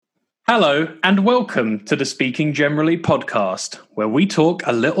Hello, and welcome to the Speaking Generally podcast, where we talk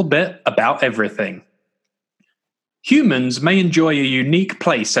a little bit about everything. Humans may enjoy a unique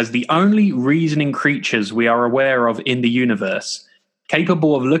place as the only reasoning creatures we are aware of in the universe,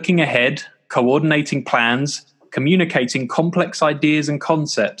 capable of looking ahead, coordinating plans, communicating complex ideas and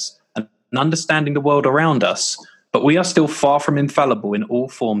concepts, and understanding the world around us, but we are still far from infallible in all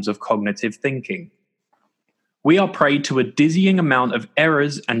forms of cognitive thinking. We are prey to a dizzying amount of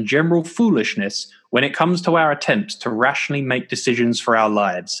errors and general foolishness when it comes to our attempts to rationally make decisions for our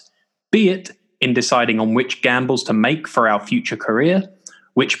lives, be it in deciding on which gambles to make for our future career,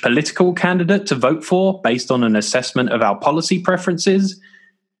 which political candidate to vote for based on an assessment of our policy preferences,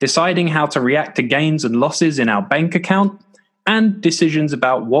 deciding how to react to gains and losses in our bank account, and decisions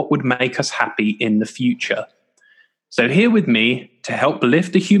about what would make us happy in the future. So here with me to help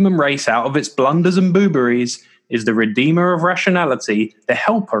lift the human race out of its blunders and booberies is the redeemer of rationality, the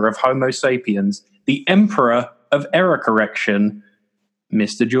helper of Homo sapiens, the emperor of error correction,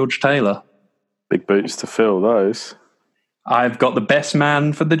 Mr. George Taylor. Big boots to fill those. I've got the best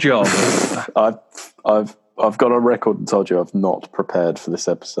man for the job. I've got on record and told you I've not prepared for this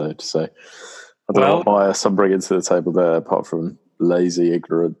episode, so I don't know what bias I'm bringing to the table there, apart from lazy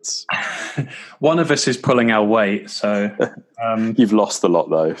ignorance. One of us is pulling our weight, so you've lost a lot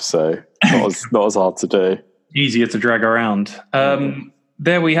though, so not as hard to do. Easier to drag around.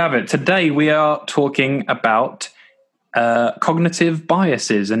 There we have it. Today we are talking about cognitive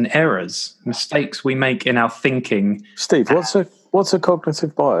biases and errors, mistakes we make in our thinking. Steve, what's a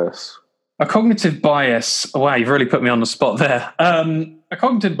cognitive bias? A cognitive bias, wow, you've really put me on the spot there. A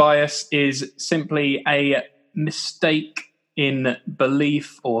cognitive bias is simply a mistake in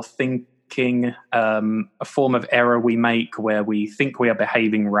belief or thinking, a form of error we make where we think we are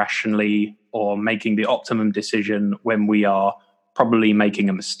behaving rationally or making the optimum decision when we are probably making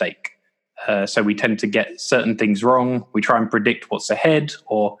a mistake. So we tend to get certain things wrong. We try and predict what's ahead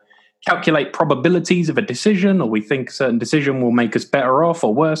or calculate probabilities of a decision, or we think a certain decision will make us better off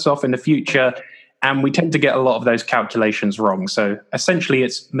or worse off in the future. And we tend to get a lot of those calculations wrong. So essentially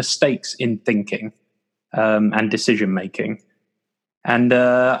it's mistakes in thinking and decision making. And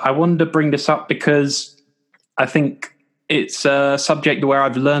I wanted to bring this up because I think it's a subject where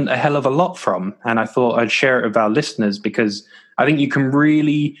I've learned a hell of a lot from. And I thought I'd share it with our listeners because I think you can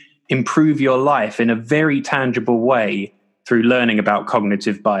really improve your life in a very tangible way through learning about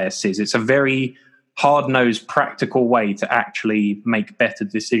cognitive biases. It's a very hard-nosed, practical way to actually make better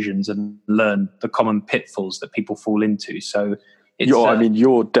decisions and learn the common pitfalls that people fall into. So it's,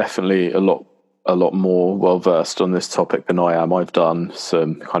 you're definitely a lot more well-versed on this topic than I am. I've done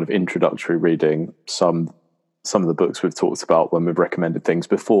some kind of introductory reading, some of the books we've talked about when we've recommended things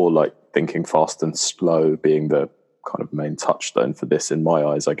before, like Thinking Fast and Slow being the kind of main touchstone for this in my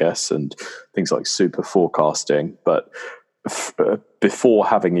eyes, I guess, and things like super forecasting. But before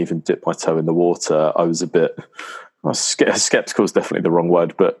having even dipped my toe in the water, I was skeptical is definitely the wrong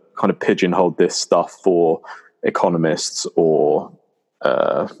word, but kind of pigeonholed this stuff for economists or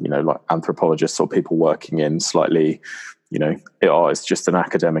like anthropologists or people working in slightly, it's just an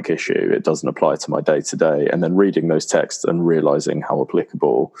academic issue. It doesn't apply to my day to day. And then reading those texts and realizing how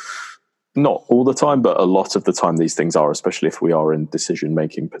applicable, not all the time, but a lot of the time these things are, especially if we are in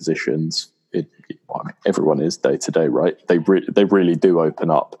decision-making positions. Everyone is day to day, right? They really do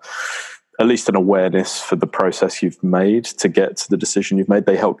open up at least an awareness for the process you've made to get to the decision you've made.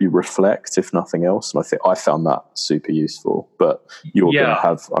 They help you reflect, if nothing else. And I think I found that super useful. But you're going to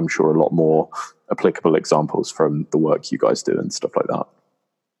have, I'm sure, a lot more applicable examples from the work you guys do and stuff like that.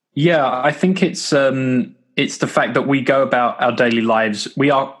 Yeah, I think it's the fact that we go about our daily lives. We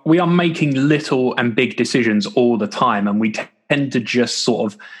are making little and big decisions all the time, and we tend to just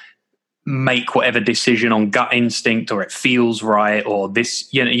sort of make whatever decision on gut instinct, or it feels right, or this,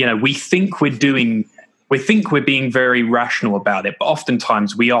 we think we're being very rational about it, but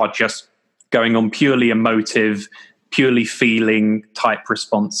oftentimes we are just going on purely emotive, purely feeling type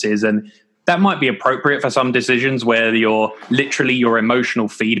responses. And that might be appropriate for some decisions where your emotional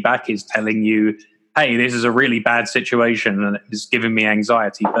feedback is telling you, hey, this is a really bad situation and it's giving me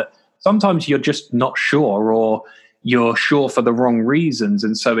anxiety. But sometimes you're just not sure, or you're sure for the wrong reasons.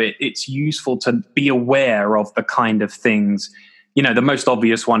 And so it's useful to be aware of the kind of things. The most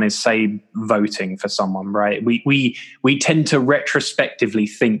obvious one is, say, voting for someone, right? We tend to retrospectively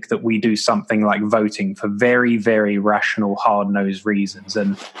think that we do something like voting for very, very rational, hard-nosed reasons.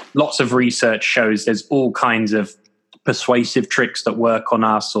 And lots of research shows there's all kinds of persuasive tricks that work on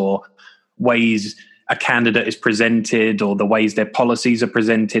us, or ways a candidate is presented, or the ways their policies are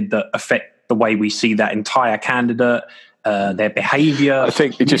presented that affect the way we see that entire candidate. their behavior. I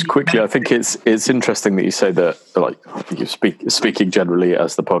think just quickly, I think it's interesting that you say that, like, you speaking generally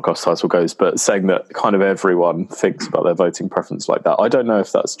as the podcast title goes, but saying that kind of everyone thinks about their voting preference like that. I don't know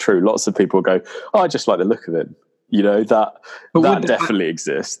if that's true. Lots of people go, "Oh, I just like the look of it." You know, that definitely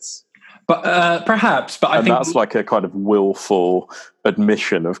exists. But perhaps, but I think that's like a kind of willful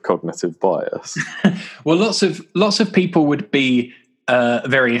admission of cognitive bias. Well, lots of people would be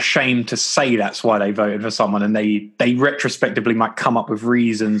very ashamed to say that's why they voted for someone, and they retrospectively might come up with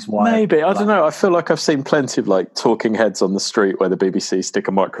reasons why. Maybe, I don't know. I feel like I've seen plenty of like talking heads on the street where the BBC stick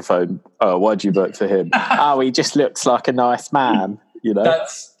a microphone. Oh, why'd you vote for him? Oh, he just looks like a nice man. You know,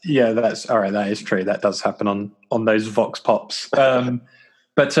 that's all right. That is true. That does happen on those vox pops.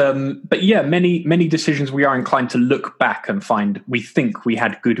 But yeah, many decisions we are inclined to look back and find we think we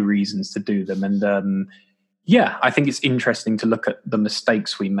had good reasons to do them, and yeah, I think it's interesting to look at the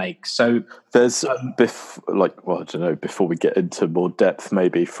mistakes we make. So there's I don't know. Before we get into more depth,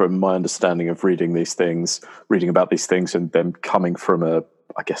 maybe from my understanding of reading about these things, and them coming from a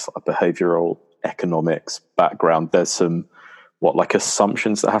behavioural economics background, there's some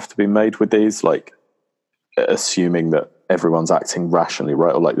assumptions that have to be made with these, like assuming that everyone's acting rationally,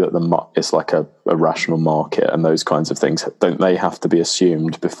 right? Or like that it's like a rational market, and those kinds of things. Don't they have to be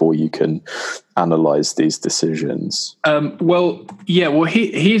assumed before you can analyze these decisions? Well,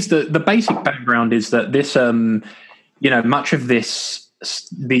 here's the basic background is that this, much of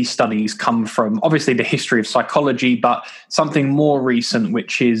these studies come from obviously the history of psychology, but something more recent,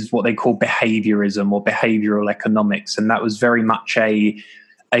 which is what they call behaviorism or behavioral economics. And that was very much a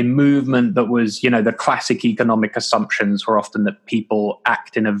movement that was, the classic economic assumptions were often that people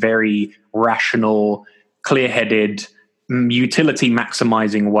act in a very rational, clear-headed, utility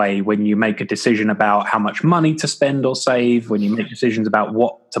maximizing way when you make a decision about how much money to spend or save, when you make decisions about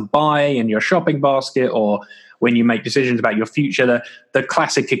what to buy in your shopping basket, or when you make decisions about your future. The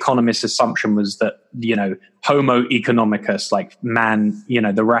classic economist assumption was that, homo economicus, like man,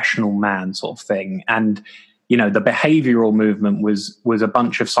 the rational man sort of thing. And the behavioral movement was a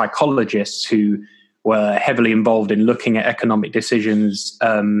bunch of psychologists who were heavily involved in looking at economic decisions.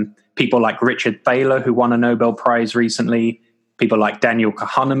 People like Richard Thaler, who won a Nobel Prize recently. People like Daniel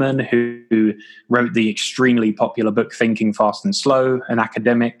Kahneman, who wrote the extremely popular book Thinking Fast and Slow, an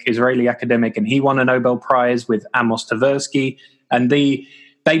Israeli academic, and he won a Nobel Prize with Amos Tversky. And they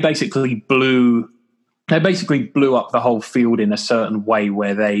basically blew up the whole field in a certain way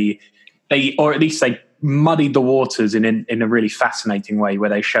where they muddied the waters in a really fascinating way, where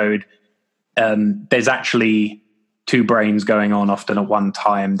they showed there's actually two brains going on often at one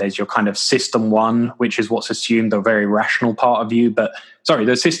time. There's your kind of system one, which is what's assumed the very rational part of you.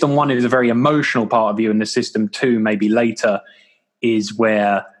 The system one is a very emotional part of you, and the system two, maybe later, is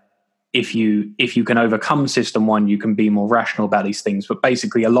where if you can overcome system one, you can be more rational about these things. But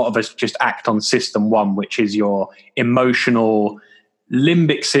basically, a lot of us just act on system one, which is your emotional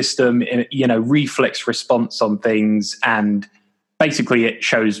limbic system, reflex response on things, and basically it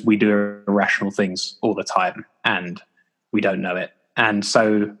shows we do irrational things all the time and we don't know it. And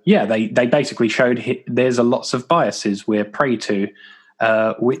so, they basically showed there's lots of biases we're prey to.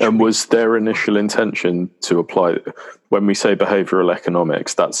 Was their initial intention to apply, when we say behavioral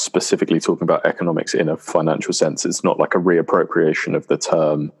economics, that's specifically talking about economics in a financial sense? It's not like a reappropriation of the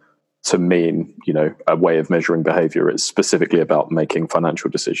term to mean, a way of measuring behavior. It's specifically about making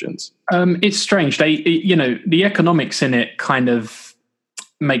financial decisions. It's strange. The economics in it kind of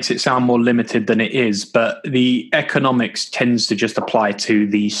makes it sound more limited than it is, but the economics tends to just apply to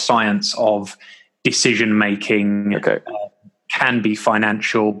the science of decision making. Okay. Can be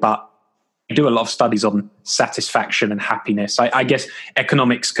financial, but I do a lot of studies on satisfaction and happiness. I guess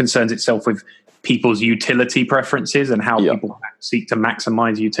economics concerns itself with people's utility preferences and how people seek to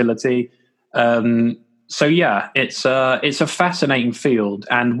maximize utility. It's a fascinating field,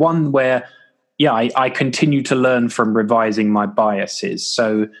 and one where, I continue to learn from revising my biases.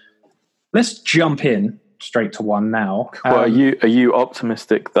 So let's jump in straight to one now. Well, are you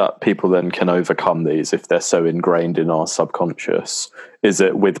optimistic that people then can overcome these if they're so ingrained in our subconscious? Is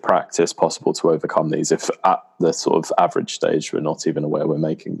it with practice possible to overcome these if at the sort of average stage we're not even aware we're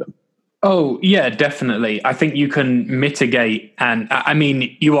making them? Oh, yeah, definitely. I think you can mitigate, and I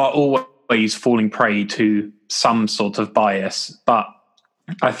mean, you are always falling prey to some sort of bias, but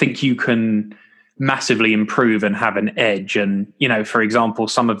I think you can massively improve and have an edge. And, for example,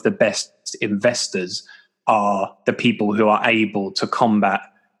 some of the best investors are the people who are able to combat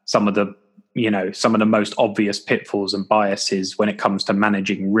some of the most obvious pitfalls and biases when it comes to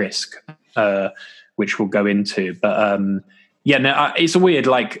managing risk, which we'll go into. But it's a weird,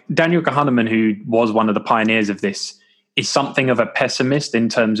 like Daniel Kahneman, who was one of the pioneers of this, is something of a pessimist in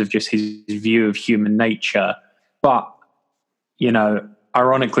terms of just his view of human nature. But, you know,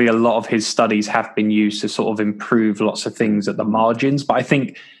 ironically, a lot of his studies have been used to sort of improve lots of things at the margins. But I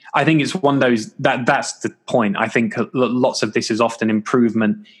think it's one of those that's the point. I think lots of this is often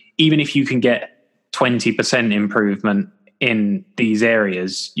improvement. Even if you can get 20% improvement in these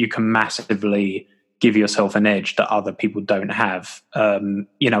areas, you can massively give yourself an edge that other people don't have.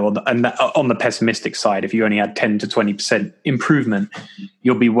 You know, on the pessimistic side, if you only had 10 to 20% improvement,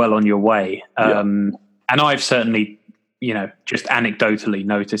 you'll be well on your way. And I've certainly, you know, just anecdotally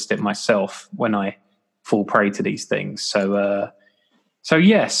noticed it myself when I fall prey to these things. So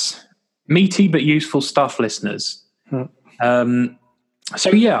yes, meaty but useful stuff, listeners. So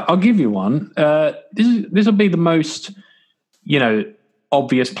yeah, I'll give you one. This will be the most, you know,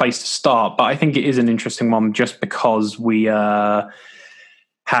 obvious place to start, but I think it is an interesting one just because we have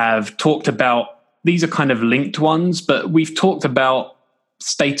talked about, these are kind of linked ones, but we've talked about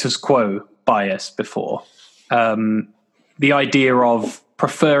status quo bias before. The idea of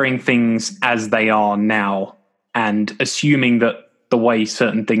preferring things as they are now and assuming that the way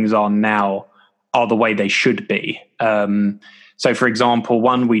certain things are now are the way they should be. So, for example,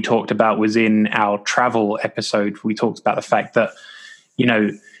 one we talked about was in our travel episode. We talked about the fact that, you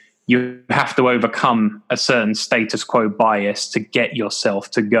know, you have to overcome a certain status quo bias to get yourself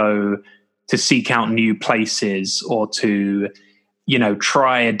to go to seek out new places or to, you know,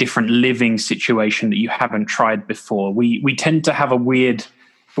 try a different living situation that you haven't tried before. We tend to have a weird,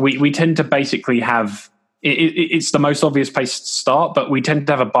 we tend to basically have, it's the most obvious place to start, but we tend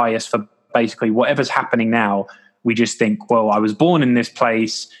to have a bias for basically whatever's happening now. We just think, well, I was born in this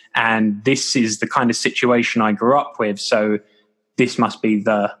place and this is the kind of situation I grew up with. So this must be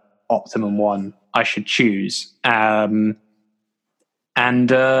the optimum one I should choose. And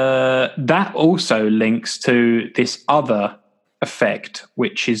that also links to this other effect,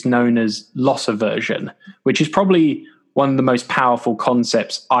 which is known as loss aversion, which is probably one of the most powerful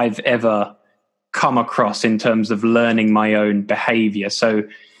concepts I've ever come across in terms of learning my own behavior. So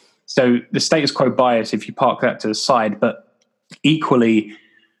the status quo bias, if you park that to the side, but equally,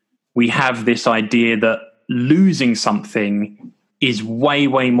 we have this idea that losing something is way,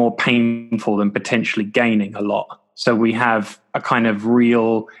 way more painful than potentially gaining a lot. So we have a kind of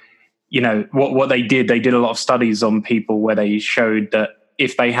real, you know, what they did a lot of studies on people where they showed that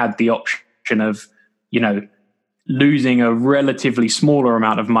if they had the option of, you know, losing a relatively smaller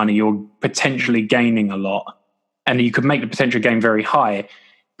amount of money or potentially gaining a lot, and you could make the potential gain very high,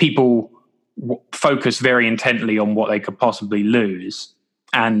 people focus very intently on what they could possibly lose.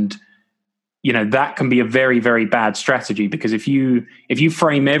 And, you know, that can be a very, very bad strategy, because if you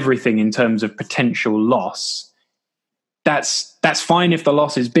frame everything in terms of potential loss, that's fine if the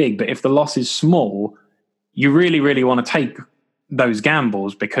loss is big, but if the loss is small, you really, really want to take those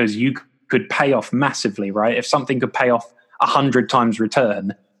gambles because you could pay off massively, right? If something could pay off 100 times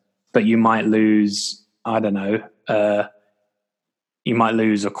return, but you might lose, I don't know, you might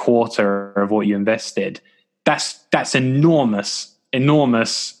lose a quarter of what you invested. That's enormous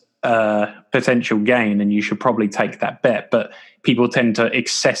potential gain, and you should probably take that bet. But people tend to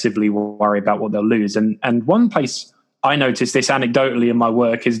excessively worry about what they'll lose. And one place I noticed this anecdotally in my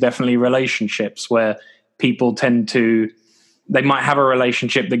work is definitely relationships, where people they might have a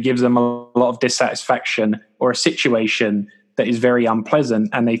relationship that gives them a lot of dissatisfaction, or a situation that is very unpleasant,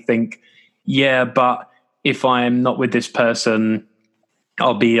 and they think, yeah, but if I'm not with this person,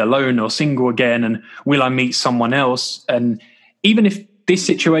 I'll be alone or single again, and will I meet someone else? And even if this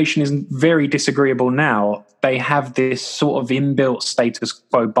situation is very disagreeable now, they have this sort of inbuilt status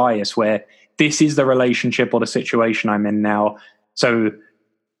quo bias where this is the relationship or the situation I'm in now, so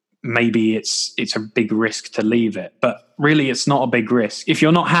maybe it's a big risk to leave it. But really, it's not a big risk. If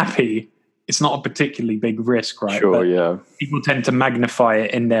you're not happy, it's not a particularly big risk, right? Sure, yeah. People tend to magnify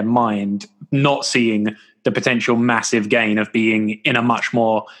it in their mind, not seeing the potential massive gain of being in a much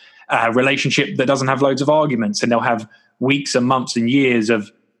more relationship that doesn't have loads of arguments, and they'll have weeks and months and years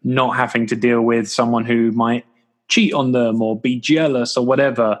of not having to deal with someone who might cheat on them or be jealous or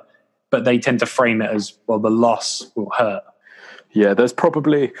whatever, but they tend to frame it as, well, the loss will hurt. Yeah, there's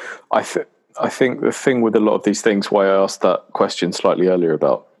probably, I think the thing with a lot of these things, why I asked that question slightly earlier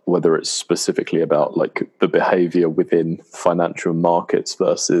about whether it's specifically about like the behavior within financial markets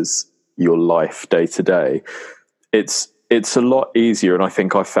versus your life day to day, it's a lot easier, and I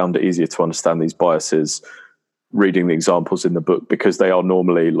think I found it easier to understand these biases reading the examples in the book, because they are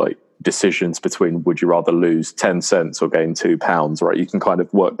normally like decisions between, would you rather lose 10 cents or gain £2, right? You can kind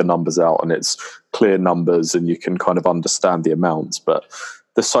of work the numbers out, and it's clear numbers, and you can kind of understand the amounts. But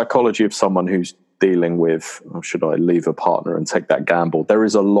the psychology of someone who's dealing with, should I leave a partner and take that gamble? There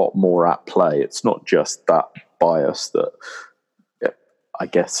is a lot more at play. It's not just that bias that, I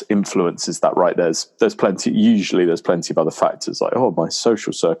guess, influences that, right? There's plenty of other factors, like, oh, my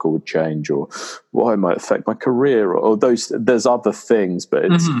social circle would change, or why it might affect my career, or there's other things, but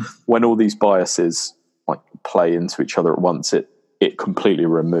it's when all these biases like play into each other at once, it completely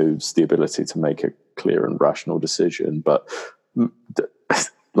removes the ability to make a clear and rational decision. But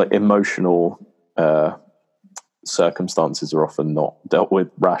like emotional circumstances are often not dealt with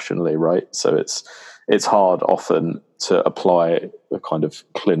rationally, right? So it's hard often to apply a kind of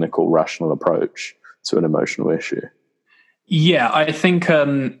clinical, rational approach to an emotional issue. Yeah, I think,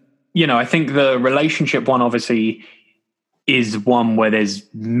 I think the relationship one obviously is one where there's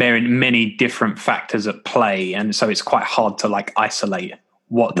many different factors at play. And so it's quite hard to like isolate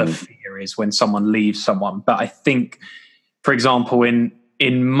what the fear is when someone leaves someone. But I think, for example,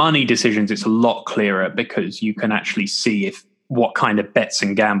 in money decisions, it's a lot clearer because you can actually see what kind of bets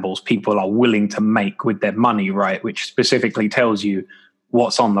and gambles people are willing to make with their money, right? Which specifically tells you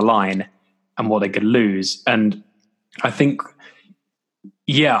what's on the line and what they could lose. And I think,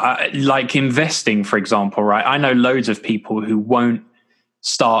 like investing, for example, right? I know loads of people who won't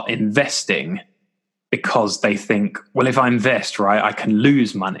start investing because they think, well, if I invest, right, I can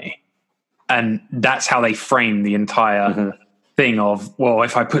lose money. And that's how they frame the entire thing of, well,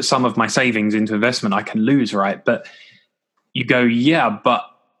 if I put some of my savings into investment, I can lose, right? But you go, yeah, but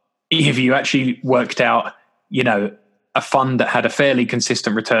if you actually worked out, a fund that had a fairly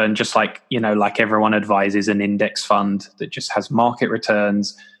consistent return, just like, like everyone advises, an index fund that just has market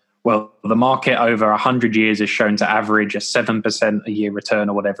returns. Well, the market over 100 years is shown to average a 7% a year return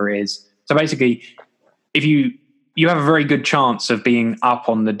or whatever it is. So basically, if you have a very good chance of being up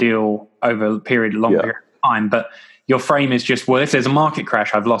on the deal over a long period of time, but your frame is just, well, if there's a market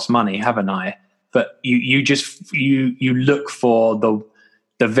crash, I've lost money, haven't I? But you look for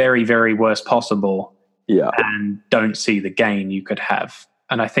the very, very worst possible, and don't see the gain you could have.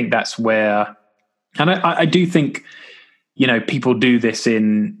 And I think that's where, and I do think, people do this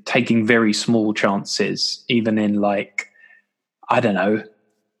in taking very small chances, even in like, I don't know,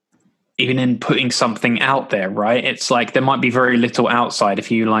 even in putting something out there, right? It's like there might be very little outside. If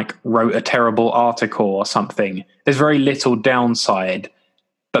you like wrote a terrible article or something, there's very little downside.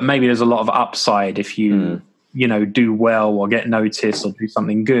 But maybe there's a lot of upside if you, do well or get noticed or do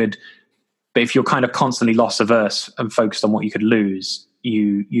something good. But if you're kind of constantly loss averse and focused on what you could lose,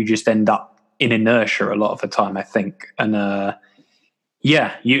 you just end up in inertia a lot of the time, I think. And so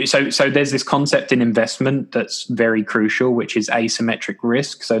there's this concept in investment that's very crucial, which is asymmetric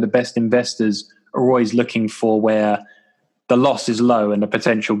risk. So the best investors are always looking for where the loss is low and the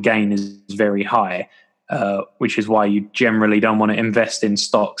potential gain is very high. Which is why you generally don't want to invest in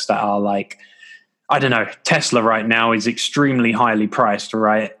stocks that are like, I don't know, Tesla right now is extremely highly priced,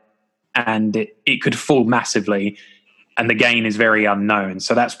 right? And it could fall massively and the gain is very unknown.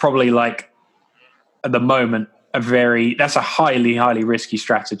 So that's probably like, at the moment, that's a highly, highly risky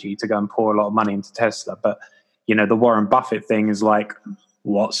strategy to go and pour a lot of money into Tesla. But, the Warren Buffett thing is like,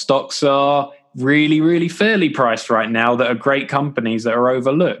 what stocks are really, really fairly priced right now that are great companies that are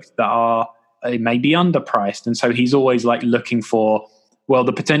overlooked, that are maybe underpriced. And so he's always like looking for, well,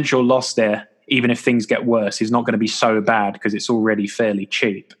 the potential loss there, even if things get worse, is not going to be so bad because it's already fairly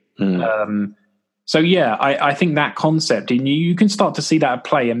cheap. I think that concept, and you can start to see that at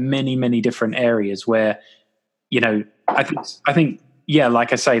play in many, many different areas where, I think,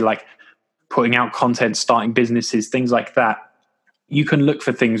 like I say, like putting out content, starting businesses, things like that. You can look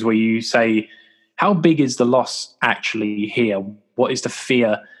for things where you say, how big is the loss actually here? What is the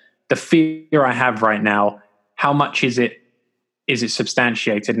fear? The fear I have right now, how much is it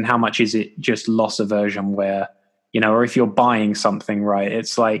substantiated and how much is it just loss aversion where, or if you're buying something, right,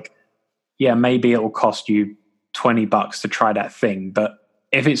 it's like, maybe it will cost you $20 to try that thing. But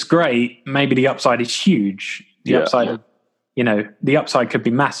if it's great, maybe the upside is huge. The upside could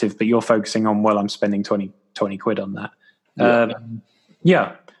be massive, but you're focusing on, well, I'm spending 20 quid on that.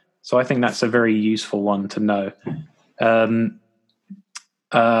 So I think that's a very useful one to know.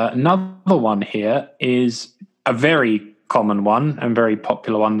 Another one here is a very common one and very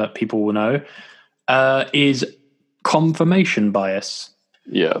popular one that people will know, is confirmation bias.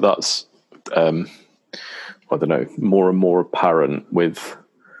 Yeah, that's, I don't know, more and more apparent with,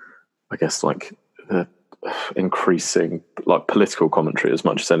 I guess, like increasing like political commentary as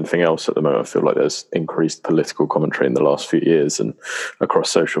much as anything else at the moment. I feel like there's increased political commentary in the last few years and across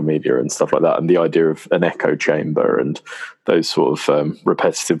social media and stuff like that. And the idea of an echo chamber and those sort of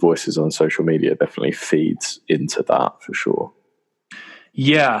repetitive voices on social media definitely feeds into that for sure.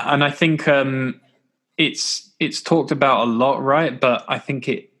 Yeah. And I think, it's talked about a lot, right? But I think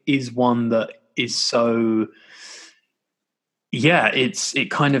it is one that is so,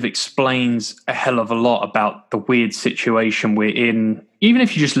 it kind of explains a hell of a lot about the weird situation we're in. Even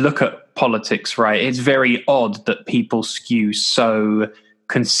if you just look at politics, right? It's very odd that people skew so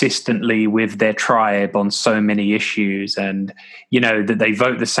consistently with their tribe on so many issues, and that they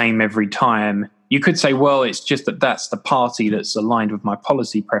vote the same every time. You could say, well, it's just that's the party that's aligned with my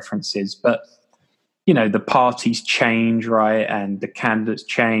policy preferences, but the parties change, right? And the candidates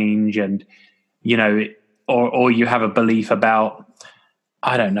change, and or you have a belief about,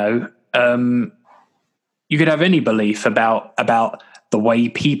 I don't know, you could have any belief about the way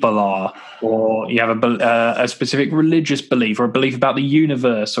people are, or you have a specific religious belief, or a belief about the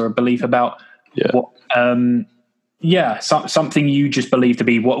universe, or a belief about something you just believe to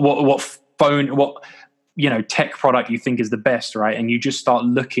be what tech product you think is the best, right? And you just start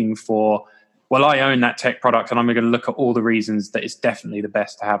looking for, well, I own that tech product, and I'm going to look at all the reasons that it's definitely the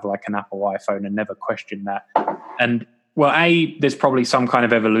best to have like an Apple iPhone, and never question that. And well, there's probably some kind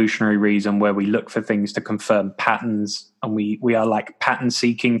of evolutionary reason where we look for things to confirm patterns, and we are like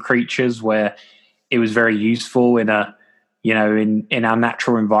pattern-seeking creatures, where it was very useful in our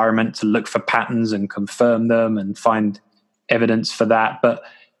natural environment to look for patterns and confirm them and find evidence for that. But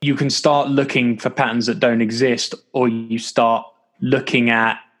you can start looking for patterns that don't exist, or you start looking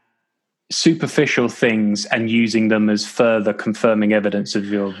at superficial things and using them as further confirming evidence of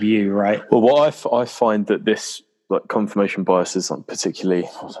your view, right? Well, what I find that this like confirmation bias is like particularly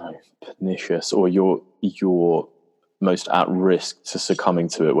pernicious, or you're most at risk to succumbing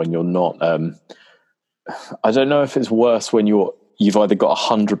to it when you're not. I don't know if it's worse when you've either got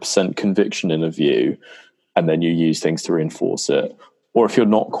 100% conviction in a view and then you use things to reinforce it, or if you're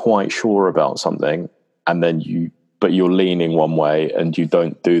not quite sure about something and then but you're leaning one way and you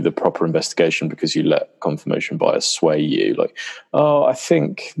don't do the proper investigation because you let confirmation bias sway you. Like, I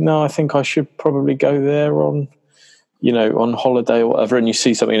think I should probably go there on holiday or whatever, and you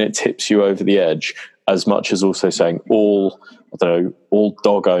see something and it tips you over the edge, as much as also saying all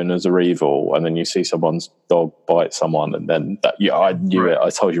dog owners are evil, and then you see someone's dog bite someone, and then I knew it,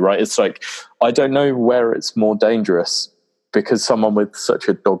 I told you, right? It's like, I don't know where it's more dangerous, because someone with such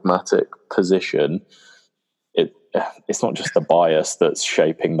a dogmatic position, it's not just the bias that's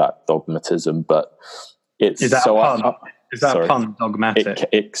shaping that dogmatism, but it's Is that so a pun? Is that a pun, dogmatic?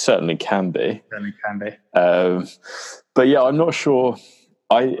 It certainly can be. Certainly can be. But yeah, I'm not sure.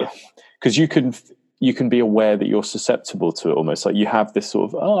 Because you can be aware that you're susceptible to it, almost like you have this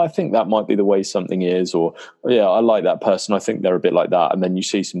sort of, I think that might be the way something is, or I like that person, I think they're a bit like that, and then you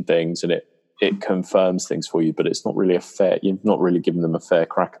see some things and it confirms things for you, but it's not really you've not really given them a fair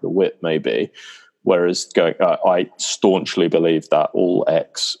crack of the whip, maybe. Whereas going, I staunchly believe that all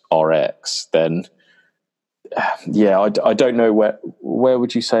X are X, then I don't know where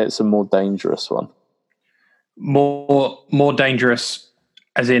would you say it's a more dangerous one? More dangerous,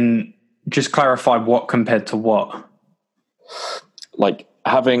 as in, just clarify what compared to what. Like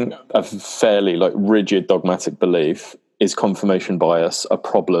having a fairly like rigid dogmatic belief, is confirmation bias a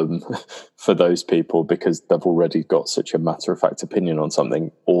problem for those people because they've already got such a matter-of-fact opinion on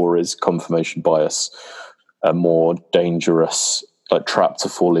something, or is confirmation bias a more dangerous like trap to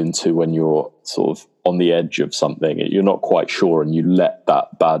fall into when you're sort of on the edge of something, you're not quite sure, and you let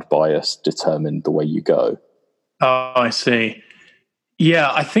that bad bias determine the way you go? Oh, I see.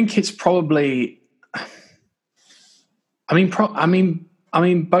 Yeah, I think it's probably. I mean,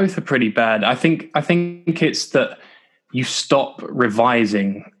 both are pretty bad. I think it's that you stop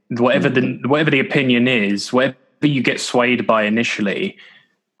revising whatever the opinion is, whatever you get swayed by initially.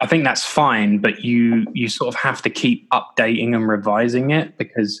 I think that's fine, but you sort of have to keep updating and revising it,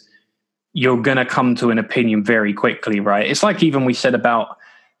 because you're going to come to an opinion very quickly, right? It's like even we said about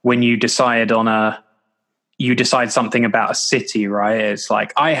when you decide something about a city, right? It's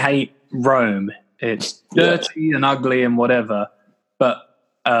like, I hate Rome. It's dirty and ugly and whatever. But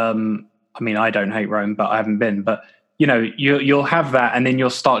I mean, I don't hate Rome, but I haven't been. But you'll have that, and then you'll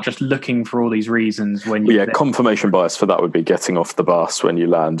start just looking for all these reasons when you. Yeah, confirmation bias for that would be getting off the bus when you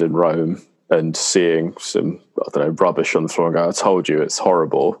land in Rome and seeing some, rubbish on the floor and go, I told you it's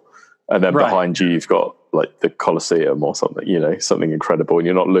horrible. And then behind you, you've got like the Colosseum or something, something incredible. And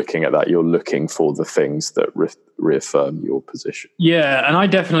you're not looking at that. You're looking for the things that reaffirm your position. Yeah.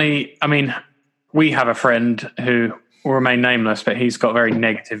 And we have a friend who will remain nameless, but he's got a very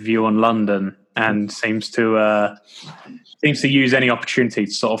negative view on London, and seems to use any opportunity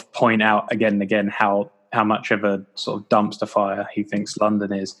to sort of point out again and again how much of a sort of dumpster fire he thinks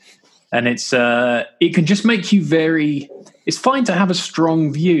London is. And it can just make you it's fine to have a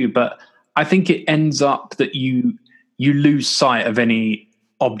strong view, but I think it ends up that you lose sight of any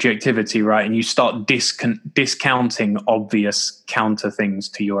objectivity, right? And you start discounting obvious counter things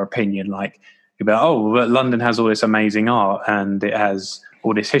to your opinion, like about, oh, well, London has all this amazing art and it has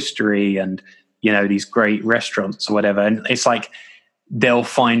all this history and, you know, these great restaurants or whatever. And it's like they'll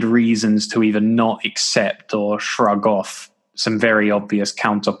find reasons to either not accept or shrug off some very obvious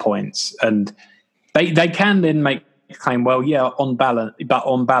counterpoints. And they can then make a claim, well, yeah, on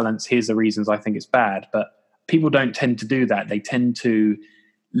balance, here's the reasons I think it's bad. But people don't tend to do that. They tend to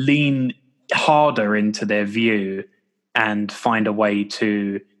lean harder into their view and find a way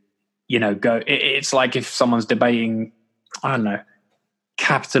to, you know, go. It's like if someone's debating, I don't know,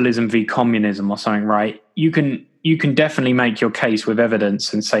 capitalism v communism or something, right? You can definitely make your case with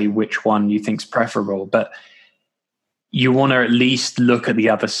evidence and say which one you think's preferable, but you want to at least look at the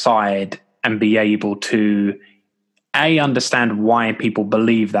other side and be able to A, understand why people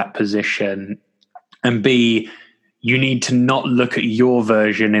believe that position, and B, you need to not look at your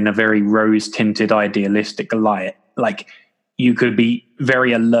version in a very rose-tinted idealistic light. Like, you could be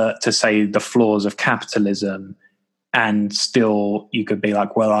very alert to say the flaws of capitalism, and still you could be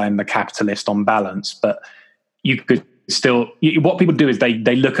like, well, I'm a capitalist on balance. But you could still, what people do is they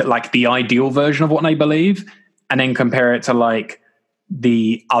look at like the ideal version of what they believe and then compare it to like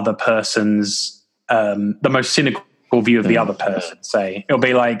the other person's, the most cynical view of the other person. Say, it'll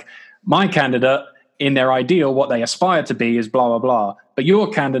be like, my candidate in their ideal, what they aspire to be is blah, blah, blah. But your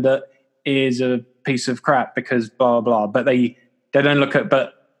candidate is a piece of crap because blah, blah, blah. But they don't look at,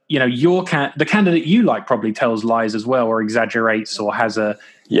 but you know, the candidate you like probably tells lies as well, or exaggerates, or has a...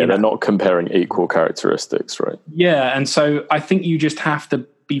 Yeah, they're not comparing equal characteristics, right? Yeah, and so I think you just have to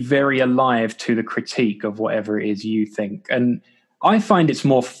be very alive to the critique of whatever it is you think. And I find it's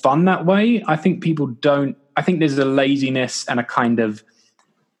more fun that way. I think people don't... I think there's a laziness and a kind of...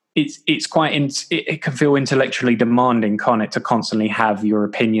 It's quite... It can feel intellectually demanding, can't it, to constantly have your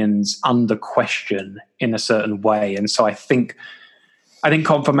opinions under question in a certain way. And so I think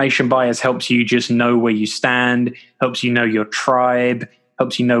confirmation bias helps you just know where you stand, helps you know your tribe,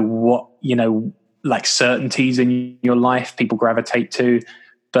 helps you know what, you know, like certainties in your life people gravitate to.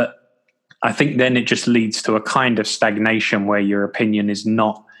 But I think then it just leads to a kind of stagnation where your opinion is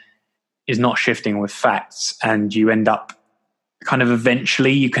not shifting with facts, and you end up kind of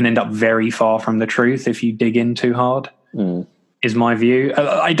eventually you can end up very far from the truth if you dig in too hard, is my view.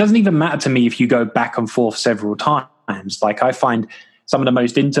 It doesn't even matter to me if you go back and forth several times. Like, I find some of the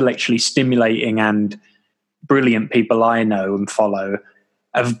most intellectually stimulating and brilliant people I know and follow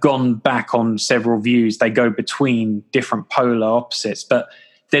have gone back on several views. They go between different polar opposites, but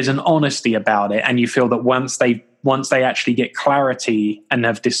there's an honesty about it. And you feel that once they actually get clarity and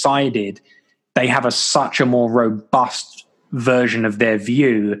have decided, they have such a more robust version of their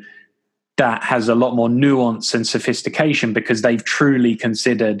view that has a lot more nuance and sophistication, because they've truly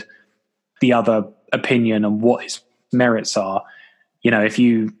considered the other opinion and what its merits are. You know, if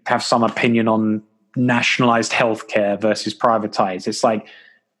you have some opinion on nationalized healthcare versus privatized, it's like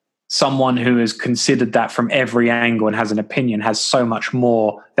someone who has considered that from every angle and has an opinion has so much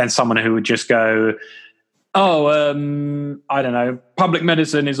more than someone who would just go, oh, I don't know, public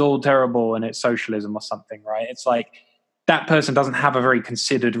medicine is all terrible and it's socialism or something, right? It's like that person doesn't have a very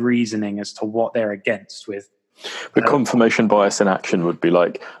considered reasoning as to what they're against with. But confirmation bias in action would be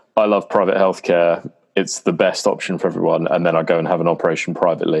like, I love private healthcare, it's the best option for everyone, and then I go and have an operation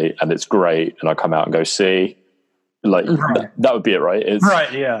privately and it's great, and I come out and go, see, like that would be it, right? It's,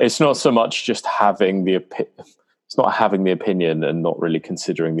 right, yeah. It's not so much just having it's not having the opinion and not really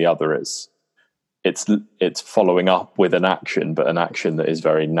considering the other. It's following up with an action, but an action that is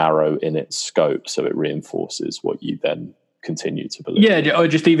very narrow in its scope, so it reinforces what you then continue to believe. Yeah, or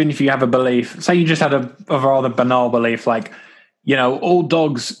just even if you have a belief, say you just had a rather banal belief, like, you know, all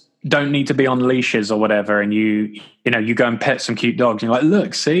dogs don't need to be on leashes or whatever, and you go and pet some cute dogs, and you're like,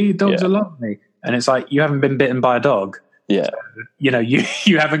 look, see, dogs are lovely, and it's like, you haven't been bitten by a dog. Yeah, so, you know,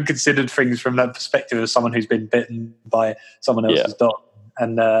 you haven't considered things from that perspective of someone who's been bitten by someone else's dog.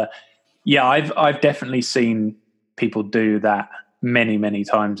 And I've definitely seen people do that many, many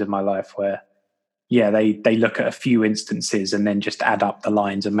times in my life, where they look at a few instances and then just add up the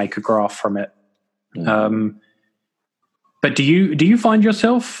lines and make a graph from it. But do you find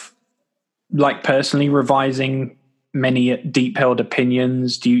yourself, like, personally revising many deep held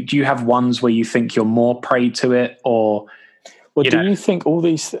opinions? Do you have ones where you think you're more prey to it, or? Well, do you think all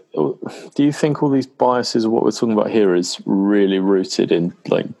these biases of what we're talking about here is really rooted in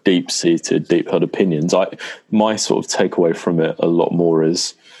like deep-seated, deep-held opinions? My sort of takeaway from it a lot more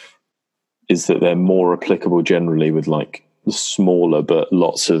is that they're more applicable generally with like smaller but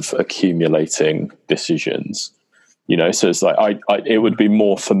lots of accumulating decisions. So it's like it would be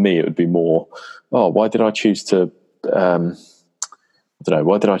more for me. It would be more, why did I choose to? I don't know.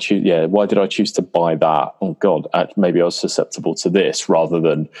 Why did I choose? Yeah, why did I choose to buy that? Oh God, maybe I was susceptible to this, rather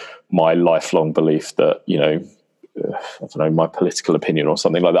than my lifelong belief that I don't know, my political opinion or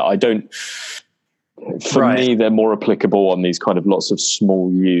something like that. I don't. For me, they're more applicable on these kind of lots of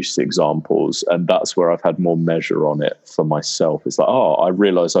small use examples, and that's where I've had more measure on it for myself. It's like, I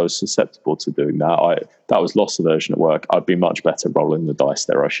realised I was susceptible to doing that. That was loss aversion at work. I'd be much better rolling the dice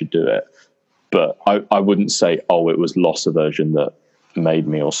there. I should do it. But I wouldn't say, it was loss aversion that made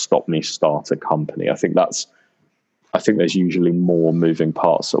me or stopped me start a company. I think there's usually more moving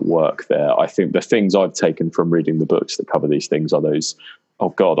parts at work there. I think the things I've taken from reading the books that cover these things are those, oh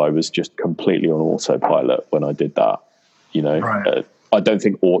God, I was just completely on autopilot when I did that. Right. I don't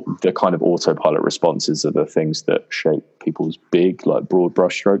think the kind of autopilot responses are the things that shape people's big, like broad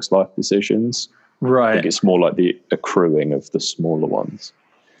brushstrokes life decisions. Right. I think it's more like the accruing of the smaller ones.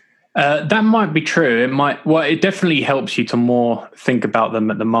 That might be true. It definitely helps you to more think about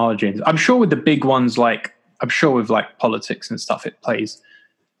them at the margins. I'm sure with the big ones, with like politics and stuff, it plays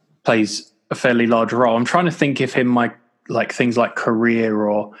a fairly large role. I'm trying to think if in my things like career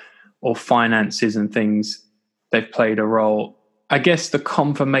or finances and things, they've played a role. I guess the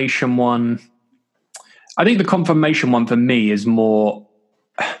confirmation one. I think the confirmation one for me is more.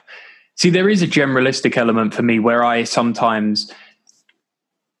 See, there is a generalistic element for me where I sometimes.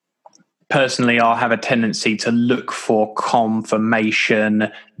 Personally, I'll have a tendency to look for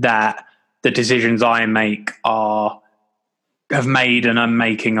confirmation that the decisions I make have made and I'm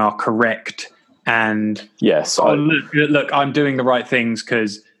making are correct. And yes, look, I'm doing the right things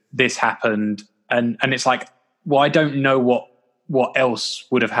because this happened. And it's like, well, I don't know what else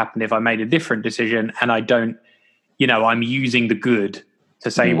would have happened if I made a different decision. And I don't, I'm using the good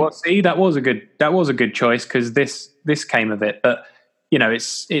to say, well, see, that was a good choice because this came of it. But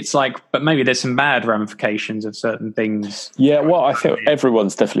it's like, but maybe there's some bad ramifications of certain things. Yeah, well, I think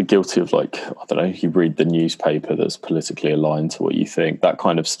everyone's definitely guilty of I don't know, you read the newspaper that's politically aligned to what you think, that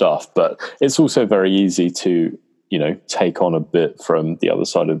kind of stuff. But it's also very easy to, take on a bit from the other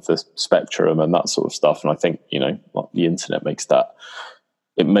side of the spectrum and that sort of stuff. And I think, the internet makes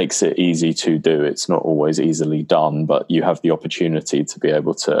it easy to do. It's not always easily done, but you have the opportunity to be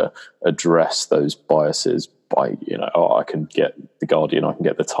able to address those biases by, I can get The Guardian, I can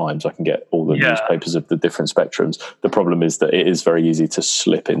get The Times, I can get all the newspapers of the different spectrums. The problem is that it is very easy to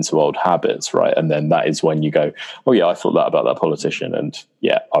slip into old habits, right? And then that is when you go, oh yeah, I thought that about that politician, and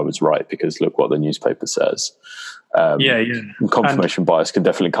yeah, I was right because look what the newspaper says. Confirmation bias can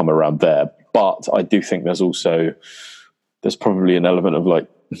definitely come around there, but I do think there's probably an element of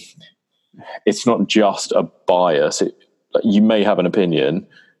it's not just a bias. You may have an opinion,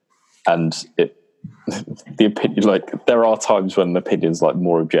 and the opinion, there are times when the opinion's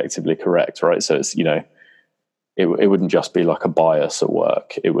more objectively correct, right? So it's it wouldn't just be a bias at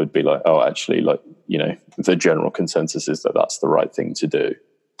work. It would be actually the general consensus is that that's the right thing to do.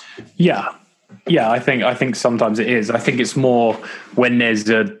 I think sometimes it is. I think it's more when there's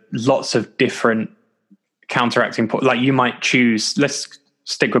lots of different counteracting, you might choose, let's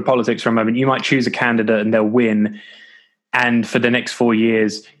stick with politics for a moment, you might choose a candidate and they'll win, and for the next 4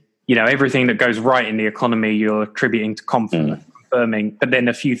 years everything that goes right in the economy you're attributing to confirming, but then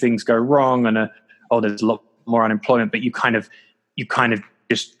a few things go wrong and there's a lot more unemployment, but you kind of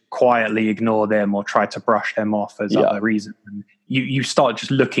just quietly ignore them or try to brush them off as other reasons. And you start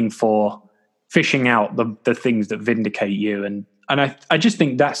just fishing out the things that vindicate you, and I just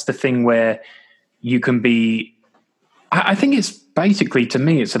think that's the thing where you can be. I think it's basically, to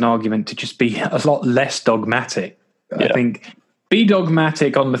me, it's an argument to just be a lot less dogmatic. I think be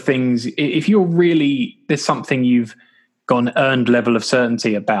dogmatic on the things. If you're really, there's something you've got an earned level of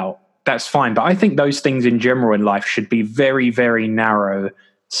certainty about, that's fine. But I think those things in general in life should be very, very narrow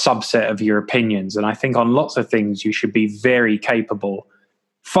subset of your opinions. And I think on lots of things, you should be very capable,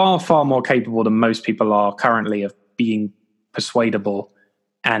 far, far more capable than most people are currently, of being persuadable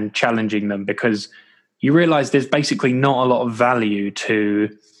and challenging them, because you realize there's basically not a lot of value to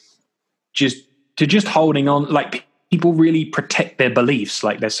just holding on. People really protect their beliefs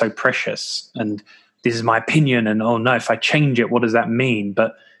like they're so precious, and this is my opinion, and oh no, if I change it, what does that mean?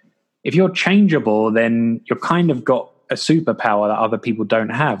 But if you're changeable, then you're kind of got a superpower that other people don't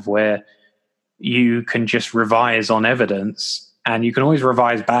have, where you can just revise on evidence and you can always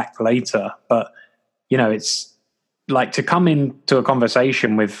revise back later. But it's like to come into a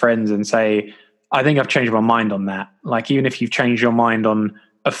conversation with friends and say, I think I've changed my mind on that. Even if you've changed your mind on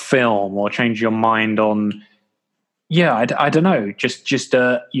a film or changed your mind on, I don't know. Just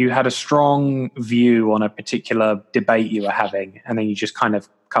you had a strong view on a particular debate you were having, and then you just kind of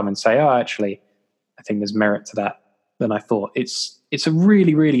come and say, "Oh, actually, I think there's merit to that." Then I thought it's a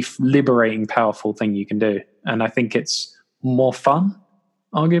really, really liberating, powerful thing you can do, and I think it's more fun,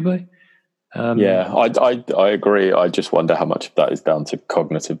 arguably. I agree. I just wonder how much of that is down to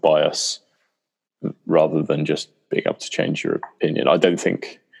cognitive bias rather than just being able to change your opinion. I don't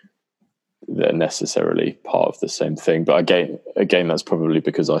think they're necessarily part of the same thing, but again, that's probably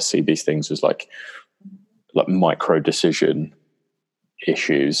because I see these things as like micro decision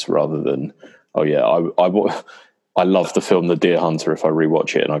issues rather than, oh yeah, I love the film The Deer Hunter. If I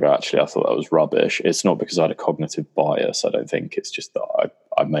rewatch it and I go, actually, I thought that was rubbish. It's not because I had a cognitive bias. I don't think. It's just that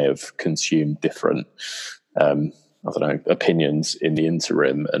I may have consumed different, opinions in the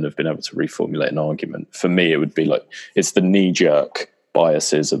interim and have been able to reformulate an argument. For me, it would be like, it's the knee-jerk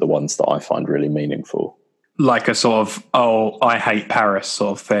biases are the ones that I find really meaningful. Like a sort of, oh, I hate Paris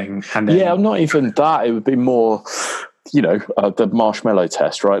sort of thing. And then, yeah, not even that. It would be more, the marshmallow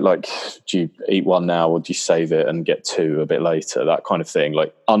test, right? Like, do you eat one now or do you save it and get two a bit later? That kind of thing.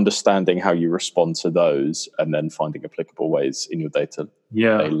 Like understanding how you respond to those and then finding applicable ways in your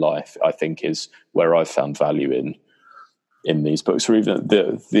day-to-day life, I think is where I've found value in these books. Or even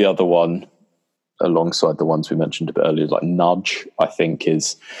the other one, alongside the ones we mentioned a bit earlier, like Nudge, I think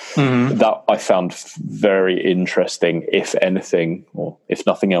is that I found very interesting, if anything, or if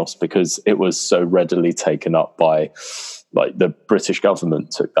nothing else, because it was so readily taken up by, like, the British government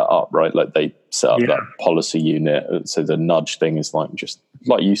took that up, right? Like they set up that policy unit. So the Nudge thing is like, just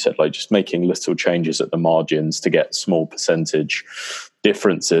like you said, like just making little changes at the margins to get small percentage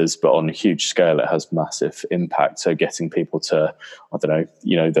differences, but on a huge scale it has massive impact. So getting people to, I don't know,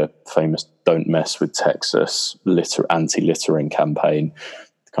 the famous Don't Mess with Texas anti-littering campaign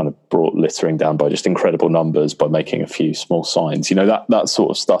kind of brought littering down by just incredible numbers by making a few small signs, that sort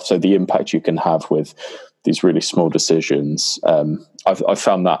of stuff. So the impact you can have with these really small decisions, I've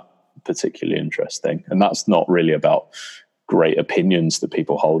found that particularly interesting. And that's not really about great opinions that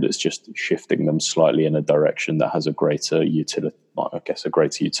people hold. It's just shifting them slightly in a direction that has a greater utility,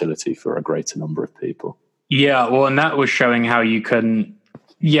 for a greater number of people. Yeah, well, and that was showing how you can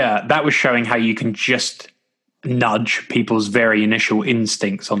just nudge people's very initial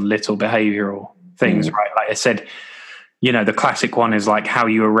instincts on little behavioral things, right? Like I said, the classic one is like how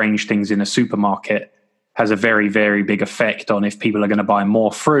you arrange things in a supermarket has a very, very big effect on if people are going to buy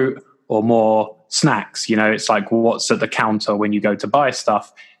more fruit or more snacks. It's like what's at the counter when you go to buy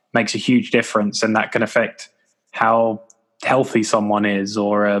stuff makes a huge difference, and that can affect how healthy someone is.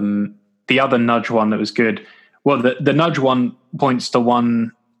 Or the other nudge one that was good, well, the nudge one points to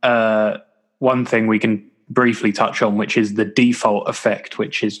one thing we can briefly touch on, which is the default effect,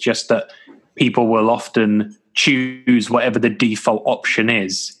 which is just that people will often choose whatever the default option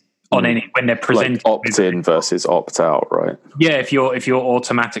is on when they're presented, like opt-in versus opt-out, right? Yeah, if you're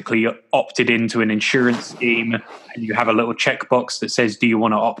automatically opted into an insurance scheme and you have a little checkbox that says, do you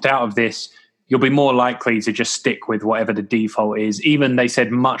want to opt out of this, you'll be more likely to just stick with whatever the default is. Even they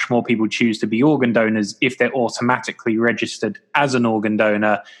said much more people choose to be organ donors if they're automatically registered as an organ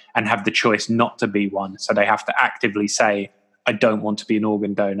donor and have the choice not to be one. So they have to actively say, I don't want to be an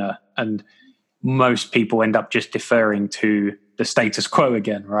organ donor. And most people end up just deferring to the status quo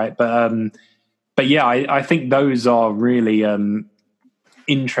again, right? But yeah, I think those are really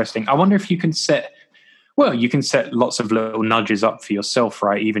interesting. I wonder if you can set lots of little nudges up for yourself,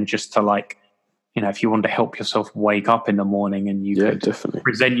 right? Even just to, like, if you want to help yourself wake up in the morning, and you could definitely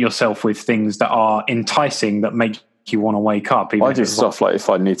present yourself with things that are enticing, that make you want to wake up. I do stuff like if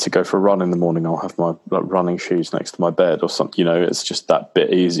I need to go for a run in the morning, I'll have my running shoes next to my bed or something. It's just that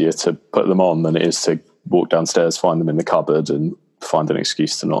bit easier to put them on than it is to walk downstairs, find them in the cupboard, and find an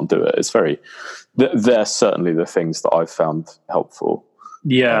excuse to not do it. It's they're certainly the things that I've found helpful.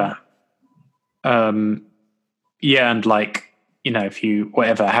 Yeah. And like, if you,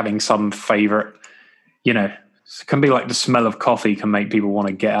 having some favorite, it can be like the smell of coffee can make people want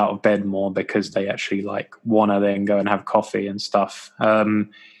to get out of bed more because they actually like want to then go and have coffee and stuff. So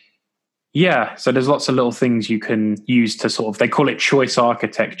there's lots of little things you can use to sort of, they call it choice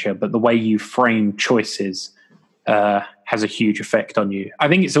architecture, but the way you frame choices has a huge effect on you. I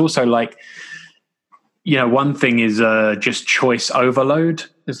think it's also like, one thing is just choice overload.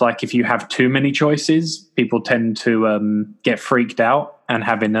 It's like if you have too many choices, people tend to get freaked out and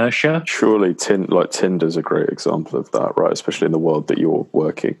have inertia. Surely Tinder's a great example of that, right? Especially in the world that you're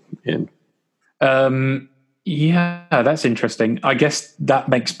working in. Yeah, that's interesting. I guess that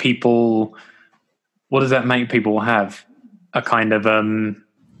makes people, what does that make people have? A kind of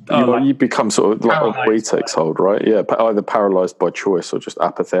You become sort of like we takes hold, right? Yeah, either paralyzed by choice or just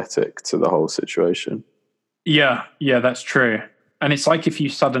apathetic to the whole situation. Yeah, that's true. And it's like if you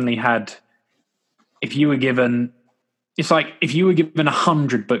were given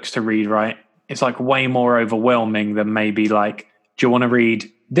 100 books to read, right? It's like way more overwhelming than maybe like, do you want to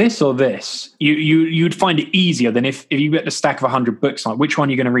read this or this? You'd find it easier than if you get the stack of 100 books, like which one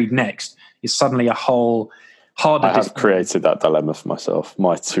you're going to read next is suddenly a whole harder. I have created that dilemma for myself.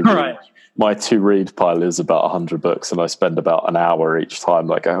 My to read pile is about 100 books, and I spend about an hour each time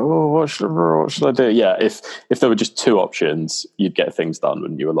like, what should I do? Yeah, if there were just two options, you'd get things done,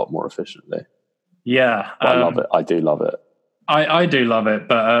 wouldn't you, a lot more efficiently. Yeah. I love it. I do love it. I do love it,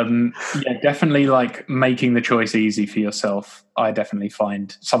 but definitely like making the choice easy for yourself. I definitely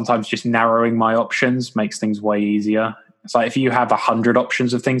find sometimes just narrowing my options makes things way easier. It's like if you have 100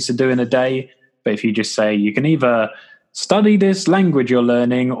 options of things to do in a day, but if you just say you can either study this language you're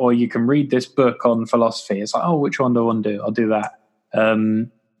learning or you can read this book on philosophy, it's like, oh, which one do I want to do? I'll do that.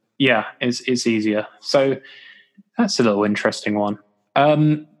 It's easier. So that's a little interesting one.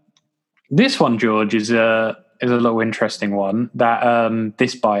 This one, George, is a little interesting one that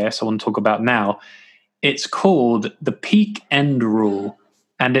this bias I want to talk about now. It's called the peak end rule,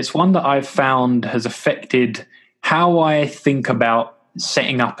 and it's one that I've found has affected how I think about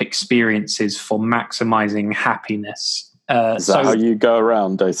setting up experiences for maximizing happiness. Is that how you go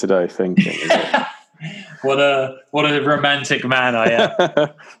around day to day thinking? Is it? What a romantic man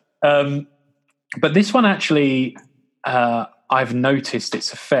I am. But this one actually, I've noticed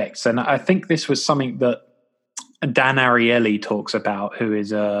its effects, and I think this was something that Dan Ariely talks about, who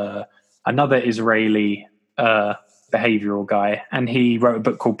is another Israeli behavioral guy, and he wrote a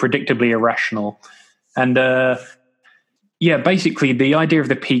book called Predictably Irrational. And basically the idea of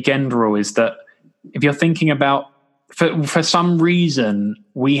the peak end rule is that if you're thinking about, for some reason,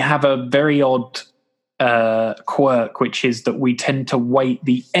 we have a very odd quirk, which is that we tend to weight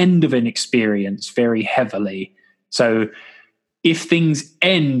the end of an experience very heavily. So if things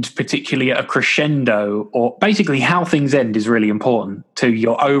end particularly at a crescendo, or basically how things end is really important to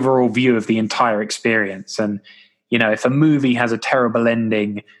your overall view of the entire experience. And, if a movie has a terrible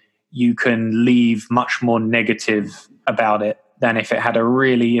ending, you can leave much more negative about it than if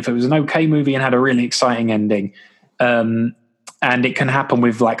it was an okay movie and had a really exciting ending. And it can happen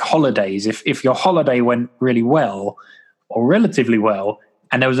with like holidays. If your holiday went really well or relatively well,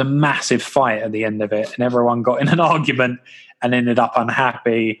 and there was a massive fight at the end of it and everyone got in an argument and ended up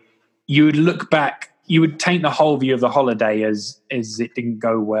unhappy, you would look back, you would taint the whole view of the holiday as it didn't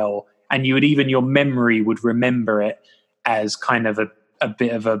go well. And your memory would remember it as kind of a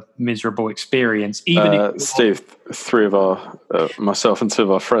bit of a miserable experience. Steve, three of myself and two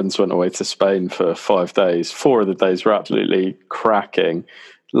of our friends went away to Spain for 5 days. 4 of the days were absolutely cracking.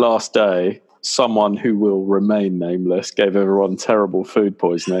 Last day, someone who will remain nameless gave everyone terrible food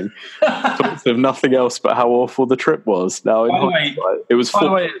poisoning. Talked of nothing else but how awful the trip was. Now, it was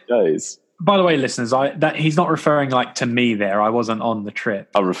 4 days. By the way, listeners, he's not referring like to me there. I wasn't on the trip.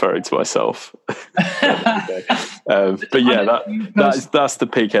 I'm referring to myself. But yeah, that's the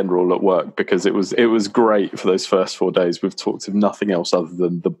peak end rule at work, because it was great for those first 4 days. We've talked of nothing else other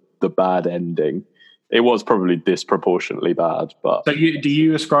than the bad ending. It was probably disproportionately bad, but. So do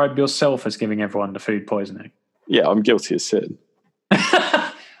you ascribe yourself as giving everyone the food poisoning? Yeah, I'm guilty as sin.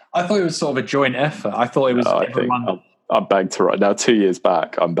 I thought it was sort of a joint effort. I thought it was everyone. I'm banged to rights. Now, 2 years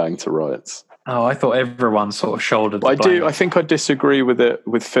back, I'm banged to rights. Oh, I thought everyone sort of shouldered the blame. I think I disagree with it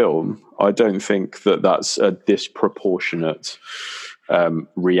with film. I don't think that's a disproportionate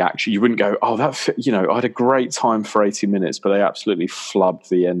reaction. You wouldn't go, I had a great time for 80 minutes, but they absolutely flubbed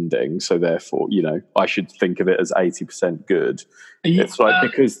the ending. So therefore, I should think of it as 80% good. It's like,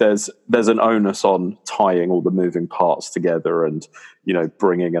 because there's an onus on tying all the moving parts together and,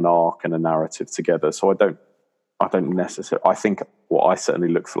 bringing an arc and a narrative together. So I don't necessarily. I think I certainly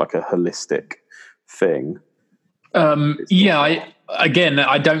look for like a holistic thing. I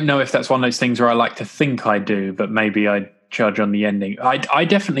don't know if that's one of those things where I like to think I do, but maybe I judge on the ending. I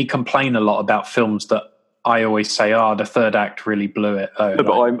definitely complain a lot about films that I always say, the third act really blew it.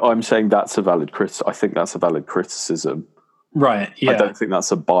 But I'm saying that's a valid criticism. I think that's a valid criticism. Right. Yeah. I don't think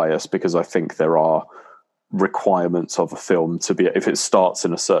that's a bias, because I think there are requirements of a film to be, if it starts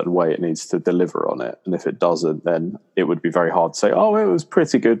in a certain way, it needs to deliver on it, and if it doesn't, then it would be very hard to say, it was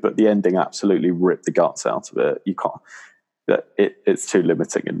pretty good, but the ending absolutely ripped the guts out of it. You can't. It's too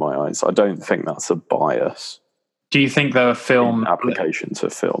limiting in my eyes. I don't think that's a bias. Do you think though application to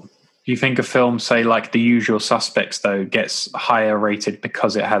film? Do you think a film, say like The Usual Suspects, though, gets higher rated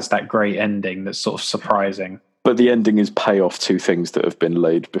because it has that great ending that's sort of surprising? but the ending is payoff to things that have been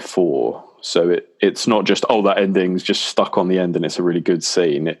laid before. So it's not just, oh, that ending's just stuck on the end and it's a really good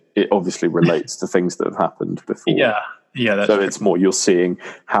scene. It obviously relates to things that have happened before. Yeah, that's so true. It's more you're seeing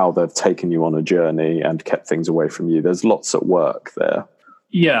how they've taken you on a journey and kept things away from you. There's lots at work there.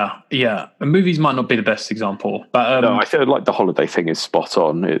 Yeah. And movies might not be the best example, but no, I feel like the holiday thing is spot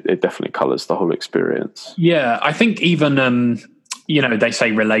on. It definitely colours the whole experience. Yeah, I think even they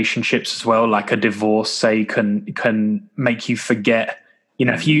say relationships as well, like a divorce, say, can make you forget.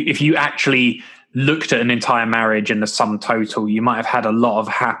 If you actually looked at an entire marriage and the sum total, you might have had a lot of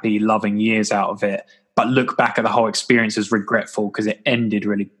happy, loving years out of it, but look back at the whole experience as regretful because it ended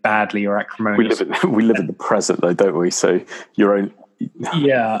really badly or acrimonious. We live in the present, though, don't we? So you're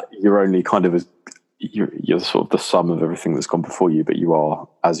only kind of you're sort of the sum of everything that's gone before you, but you are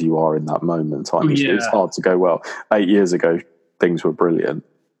as you are in that moment, aren't you? So it's hard to go, well, 8 years ago things were brilliant.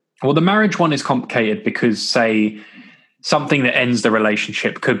 Well, the marriage one is complicated because, say, something that ends the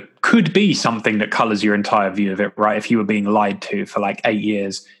relationship could be something that colors your entire view of it, right? If you were being lied to for like 8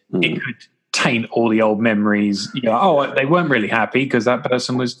 years, it could taint all the old memories. They weren't really happy because that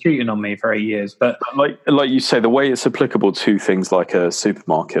person was cheating on me for 8 years. But like you say, the way it's applicable to things like a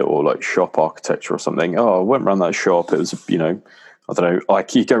supermarket or like shop architecture or something. Oh, I went around that shop. It was, I don't know,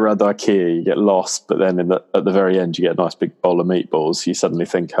 you go around IKEA, you get lost, but then at the very end, you get a nice big bowl of meatballs. You suddenly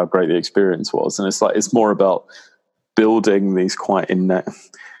think how great the experience was. And it's more about building these quite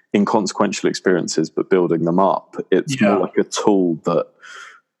inconsequential experiences, but building them up. It's more like a tool that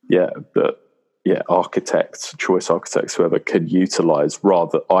architects, choice architects, whoever, can utilize.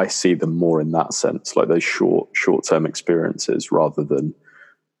 Rather, I see them more in that sense, like those short-term experiences rather than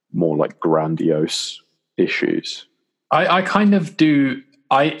more like grandiose issues. I kind of do.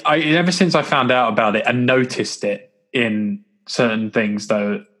 I ever since I found out about it and noticed it in certain things,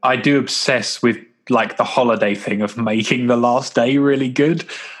 though, I do obsess with like the holiday thing of making the last day really good.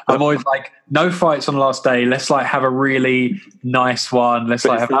 I'm always like, no fights on the last day. Let's like have a really nice one. Let's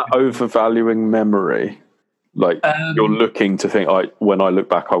like have that overvaluing memory. Like you're looking to think, when I look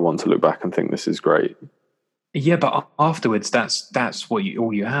back, I want to look back and think this is great. Yeah, but afterwards, that's what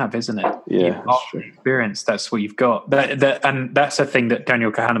all you have, isn't it? Yeah, after experience, that's what you've got. And that's a thing that Daniel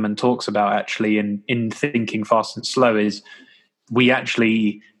Kahneman talks about actually in Thinking Fast and Slow. Is we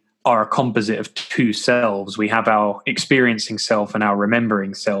actually are a composite of two selves. We have our experiencing self and our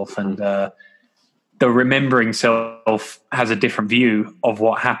remembering self, and the remembering self has a different view of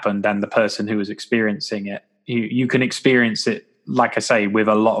what happened than the person who was experiencing it. You can experience it, like I say, with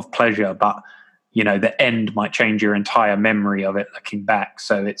a lot of pleasure, but the end might change your entire memory of it looking back.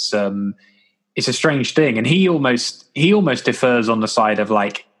 So it's a strange thing. And he almost differs on the side of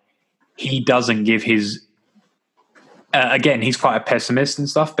like, he doesn't give his, again, he's quite a pessimist and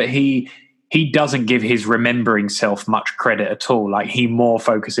stuff, but he doesn't give his remembering self much credit at all. Like he more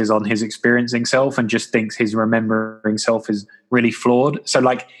focuses on his experiencing self and just thinks his remembering self is really flawed. So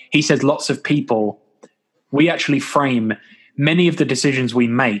like he says, lots of people, we actually frame many of the decisions we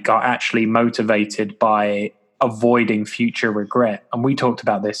make are actually motivated by avoiding future regret. And we talked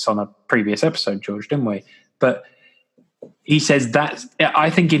about this on a previous episode, George, didn't we? But he says that, I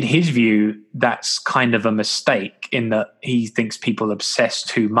think in his view, that's kind of a mistake in that he thinks people obsess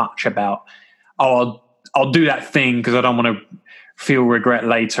too much about, I'll do that thing because I don't want to feel regret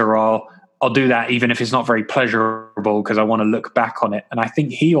later, or I'll do that even if it's not very pleasurable because I want to look back on it. And I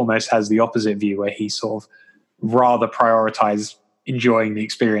think he almost has the opposite view where he sort of rather prioritize enjoying the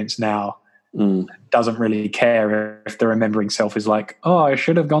experience now. Doesn't really care if the remembering self is like, oh, I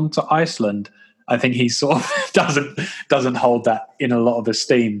should have gone to Iceland. I think he sort of doesn't hold that in a lot of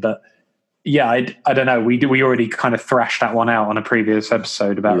esteem. But yeah, I don't know. We already kind of thrashed that one out on a previous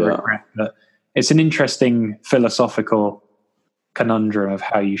episode about regret. But it's an interesting philosophical conundrum of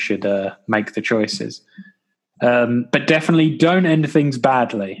how you should make the choices. But definitely don't end things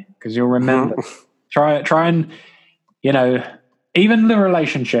badly because you'll remember. Try and, even the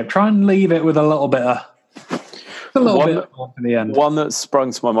relationship, try and leave it with a little bit more to the end. One that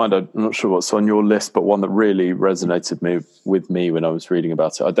sprung to my mind, I'm not sure what's on your list, but one that really resonated with me when I was reading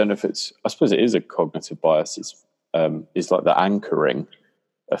about it. I don't know if I suppose it is a cognitive bias. It's like the anchoring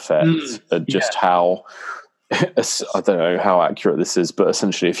effect and just how, I don't know how accurate this is, but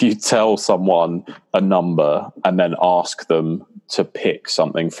essentially if you tell someone a number and then ask them to pick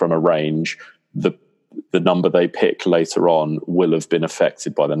something from a range, the number they pick later on will have been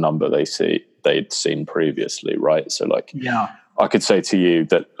affected by the number they'd seen previously, right? So like, I could say to you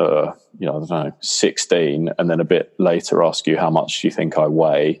that, I don't know, 16, and then a bit later ask you how much do you think I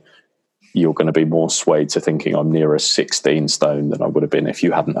weigh. you're going to be more swayed to thinking I'm nearer 16 stone than I would have been if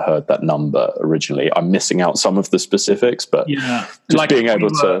you hadn't heard that number originally. I'm missing out some of the specifics, but just being able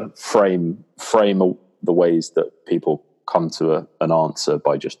to frame the ways that people come to an answer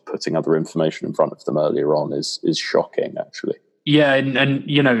by just putting other information in front of them earlier on is shocking, actually. Yeah,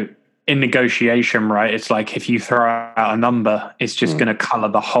 and in negotiation, right, it's like if you throw out a number, it's just going to colour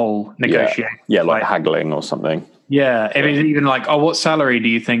the whole negotiation. Yeah, like haggling or something. Yeah, if it's even like, oh, what salary do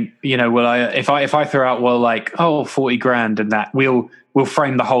you think? Will I? If I throw out, well, like, 40 grand, and that we'll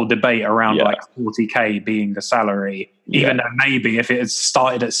frame the whole debate around like 40K being the salary, even though maybe if it had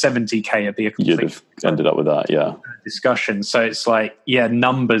started at 70K, it'd be a complete you'd have ended up with that, discussion. So it's like,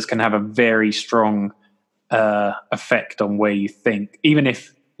 numbers can have a very strong effect on where you think, even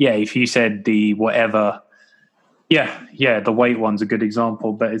if you said the whatever, the weight one's a good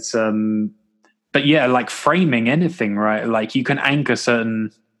example, but it's but like framing anything, right? Like you can anchor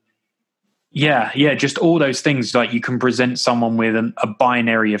certain, just all those things. Like you can present someone with a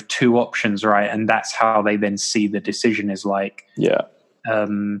binary of two options, right? And that's how they then see the decision is like,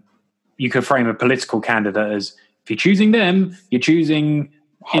 you could frame a political candidate as, if you're choosing them, you're choosing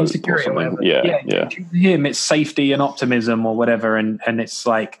insecurity or whatever. You're choosing him, it's safety and optimism or whatever. And it's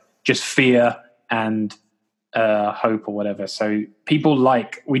like just fear and hope or whatever. So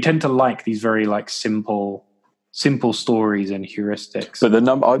we tend to like these very like simple stories and heuristics. But the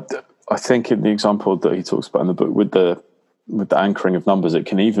number, I think in the example that he talks about in the book with the anchoring of numbers, it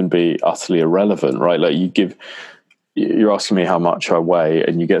can even be utterly irrelevant, right? Like you're asking me how much I weigh,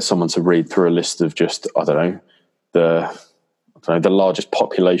 and you get someone to read through a list of just, the largest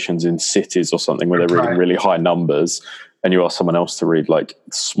populations in cities or something where they're reading really high numbers, and you ask someone else to read like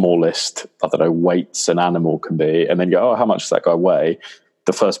smallest, weights an animal can be, and then you go, oh, how much does that guy weigh?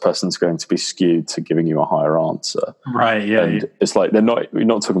 The first person's going to be skewed to giving you a higher answer. Right, yeah. And it's like you're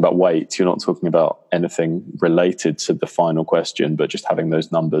not talking about weight, you're not talking about anything related to the final question, but just having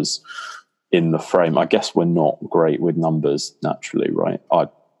those numbers in the frame. I guess we're not great with numbers naturally, right?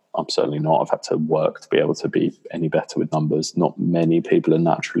 I'm certainly not. I've had to work to be able to be any better with numbers. Not many people are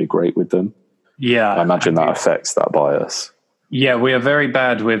naturally great with them. Yeah, I imagine that affects that bias. Yeah, we are very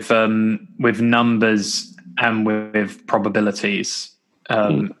bad with numbers and with probabilities.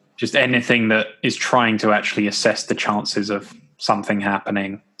 Just anything that is trying to actually assess the chances of something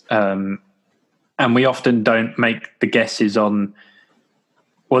happening. And we often don't make the guesses on.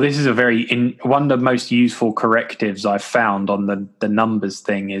 Well, this is one of the most useful correctives I've found on the numbers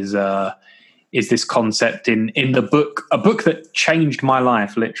thing is this concept in the book. A book that changed my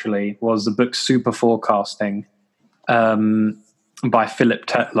life literally was the book Super Forecasting by Philip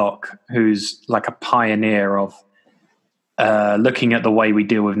Tetlock, who's like a pioneer of looking at the way we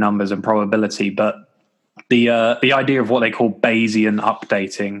deal with numbers and probability. But the idea of what they call Bayesian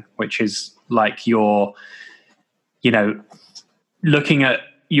updating, which is like you're looking at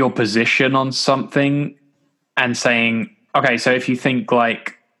your position on something and saying, okay, so if you think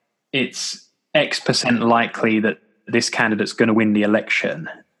like it's X% likely that this candidate's going to win the election,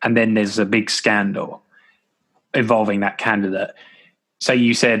 and then there's a big scandal involving that candidate. So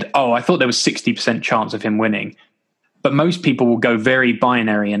you said, oh, I thought there was 60% chance of him winning. But most people will go very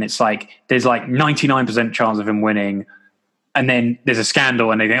binary, and it's like there's like 99% chance of him winning, and then there's a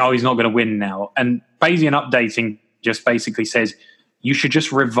scandal and they think, oh, he's not going to win now. And Bayesian updating just basically says you should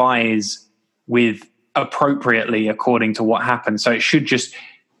just revise with appropriately according to what happened. So you just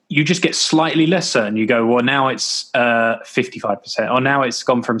get slightly less certain. You go, well, now it's 55%, or now it's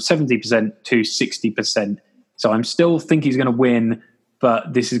gone from 70% to 60%. So I'm still think he's going to win,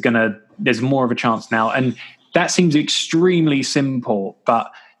 but there's more of a chance now. And that seems extremely simple,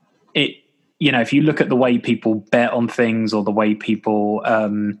 but if you look at the way people bet on things or the way people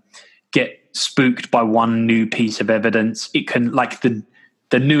get spooked by one new piece of evidence, it can, like the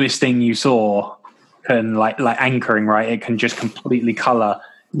newest thing you saw can like anchoring, right? It can just completely color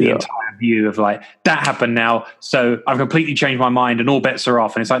the entire view of like, that happened now, so I've completely changed my mind and all bets are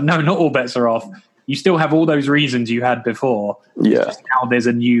off. And it's like, no, not all bets are off. You still have all those reasons you had before. Yeah. Just now there's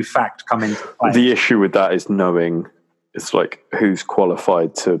a new fact coming to play. The issue with that is knowing it's like who's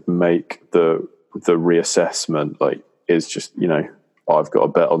qualified to make the reassessment. Like, is just, I've got a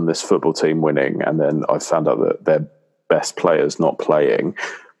bet on this football team winning, and then I found out that their best player's not playing.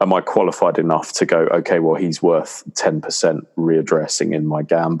 Am I qualified enough to go, okay, well, he's worth 10% readdressing in my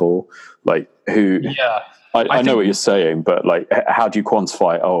gamble? Like, who? Yeah. I know what you're saying, but like, how do you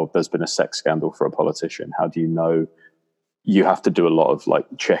quantify, oh, there's been a sex scandal for a politician? How do you know? You have to do a lot of like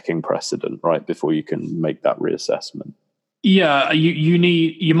checking precedent, right, before you can make that reassessment. Yeah,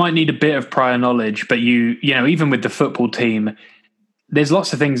 you might need a bit of prior knowledge, but even with the football team, there's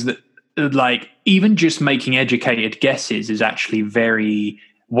lots of things that like even just making educated guesses is actually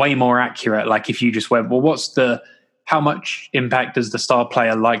way more accurate. Like if you just went, well, how much impact does the star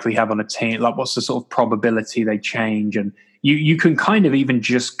player likely have on a team? Like what's the sort of probability they change? And you can kind of even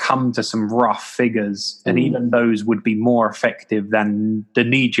just come to some rough figures, and even those would be more effective than the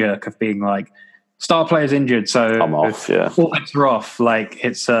knee jerk of being like, star player's injured, so I'm off, yeah. All bets are off. Like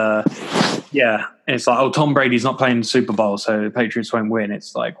it's it's like, oh, Tom Brady's not playing the Super Bowl, so the Patriots won't win.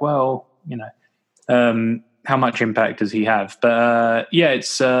 It's like, well, how much impact does he have? But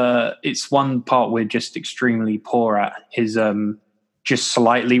it's one part we're just extremely poor at is just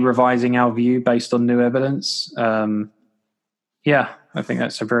slightly revising our view based on new evidence. I think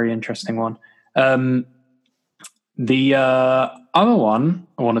that's a very interesting one. The other one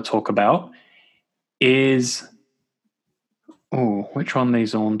I want to talk about is, which one of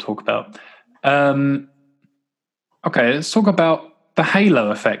these I want to talk about? Okay, let's talk about the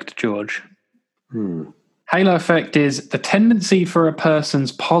halo effect, George. Halo effect is the tendency for a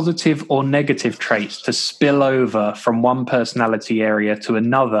person's positive or negative traits to spill over from one personality area to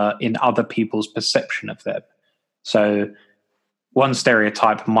another in other people's perception of them. So one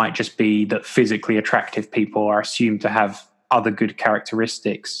stereotype might just be that physically attractive people are assumed to have other good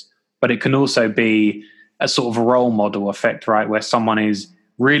characteristics, but it can also be a sort of role model effect, right? Where someone is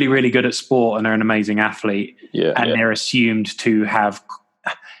really, really good at sport and they're an amazing athlete, they're assumed to have,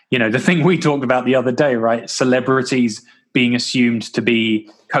 the thing we talked about the other day, right? Celebrities being assumed to be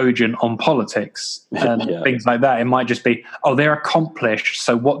cogent on politics and things like that. It might just be, oh, they're accomplished,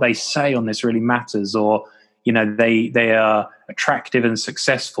 so what they say on this really matters, or they are attractive and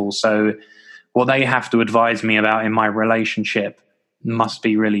successful, so what they have to advise me about in my relationship must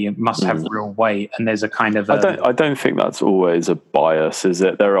have real weight. And there's a kind of I don't think that's always a bias, is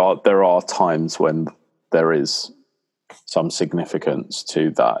it? There are times when there is some significance to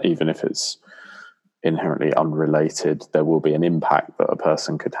that, even if it's inherently unrelated. There will be an impact that a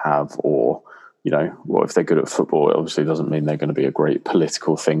person could have, or if they're good at football, it obviously doesn't mean they're going to be a great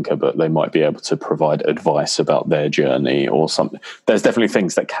political thinker, but they might be able to provide advice about their journey or something. There's definitely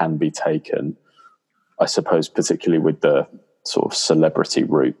things that can be taken, I suppose, particularly with the sort of celebrity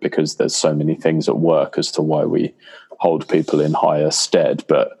route, because there's so many things at work as to why we hold people in higher stead.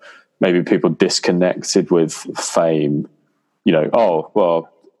 But maybe people disconnected with fame, oh,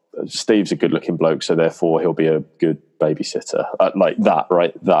 well, Steve's a good looking bloke, so therefore he'll be a good babysitter, like that,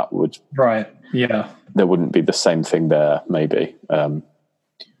 right? That would, right. Yeah. There wouldn't be the same thing there, maybe. But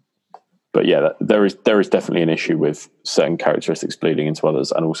yeah, there is definitely an issue with certain characteristics bleeding into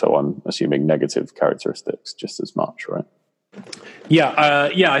others, and also I'm assuming negative characteristics just as much, right? Yeah,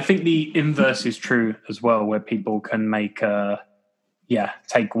 I think the inverse is true as well, where people can make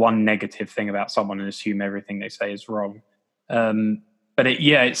take one negative thing about someone and assume everything they say is wrong. But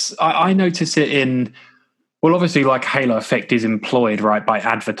I notice it in, well, obviously, like halo effect is employed, right, by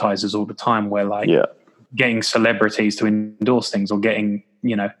advertisers all the time, where getting celebrities to endorse things, or getting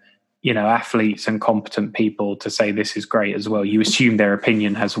athletes and competent people to say this is great as well. You assume their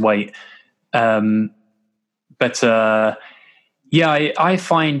opinion has weight. I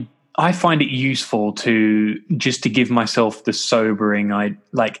find it useful to give myself the sobering. I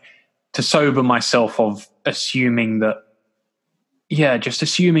like to sober myself of assuming that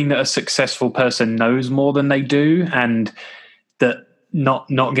a successful person knows more than they do, and that not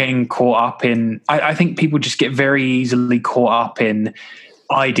getting caught up in. I think people just get very easily caught up in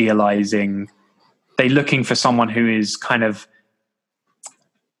idealizing. They're looking for someone who is kind of.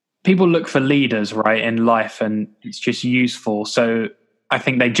 People look for leaders, right, in life, and it's just useful. So I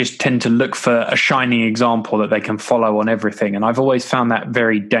think they just tend to look for a shining example that they can follow on everything. And I've always found that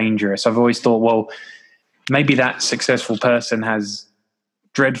very dangerous. I've always thought, well, maybe that successful person has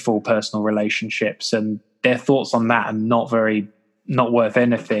dreadful personal relationships, and their thoughts on that are not worth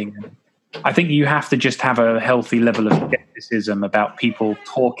anything. I think you have to just have a healthy level of skepticism about people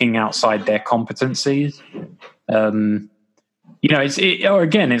talking outside their competencies.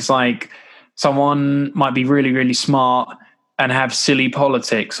 It's like someone might be really, really smart and have silly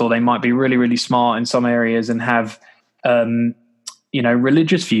politics, or they might be really, really smart in some areas and have,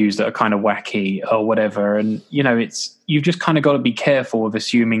 religious views that are kind of wacky or whatever. And, you've just kind of got to be careful of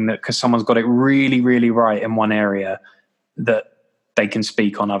assuming that because someone's got it really, really right in one area that they can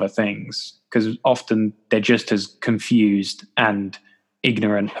speak on other things, because often they're just as confused and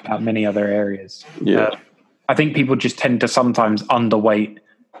ignorant about many other areas. Yeah. I think people just tend to sometimes underweight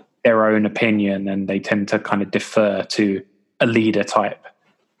their own opinion, and they tend to kind of defer to a leader type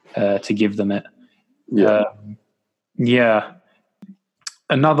to give them it. Yeah.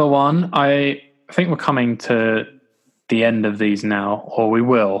 Another one, I think we're coming to the end of these now, or we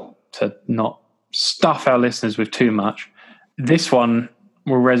will. to not stuff our listeners with too much. This one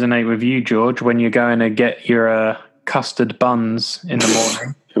will resonate with you, George, when you're going to get your custard buns in the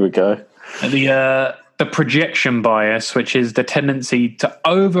morning. Here we go. The projection bias, which is the tendency to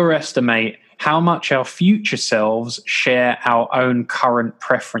overestimate how much our future selves share our own current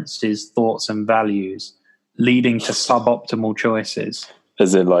preferences, thoughts, and values, leading to suboptimal choices.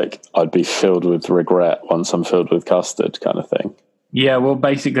 As in, like, I'd be filled with regret once I'm filled with custard kind of thing. Yeah, we'll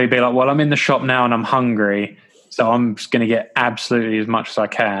basically be like, well, I'm in the shop now and I'm hungry, so I'm just going to get absolutely as much as I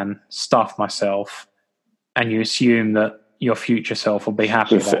can, stuff myself, and you assume that your future self will be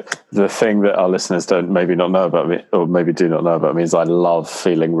happy with that. The thing that our listeners maybe not know about me, or maybe do not know about me, is I love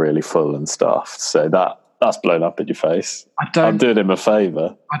feeling really full and stuffed. So that's blown up in your face. I'm doing him a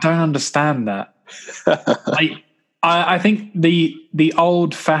favour. I don't understand that. I think the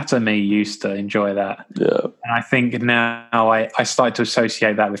old fatter me used to enjoy that. Yeah. And I think now I start to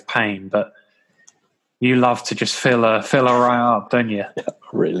associate that with pain, but you love to just fill her right up, don't you? Yeah, I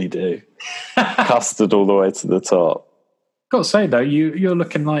really do. Custard all the way to the top. Got to say though, you're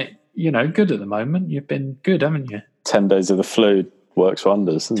looking like, good at the moment. You've been good, haven't you? 10 days of the flu works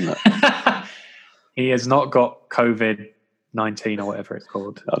wonders, doesn't it? He has not got COVID-19 or whatever it's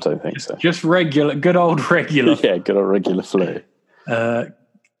called. I don't think so. Just regular, good old regular. Yeah, good old regular flu.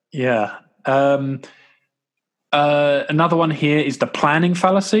 Yeah. Another one here is the planning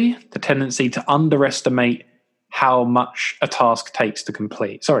fallacy, the tendency to underestimate how much a task takes to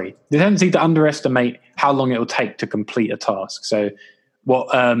complete. Sorry, the tendency to underestimate how long it will take to complete a task. So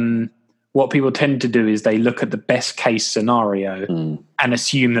what people tend to do is they look at the best case scenario and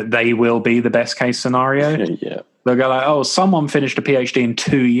assume that they will be the best case scenario. Yeah. They'll go like, oh, someone finished a PhD in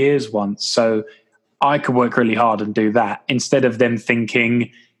 2 years once, so I could work really hard and do that, instead of them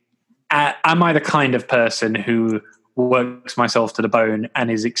thinking, am I the kind of person who works myself to the bone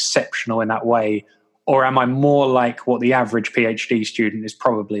and is exceptional in that way? Or am I more like what the average PhD student is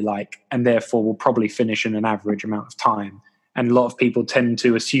probably like, and therefore will probably finish in an average amount of time? And a lot of people tend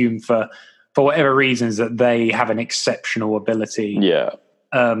to assume for whatever reasons that they have an exceptional ability. Yeah.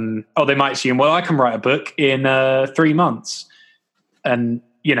 Or they might assume, well, I can write a book in 3 months. And,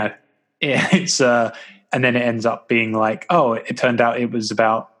 it's and then it ends up being like, oh, it turned out it was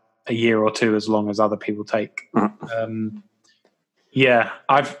about a year or two as long as other people take. Yeah,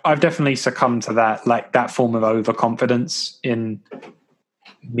 I've definitely succumbed to that, like that form of overconfidence in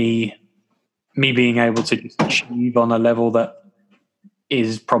me being able to just achieve on a level that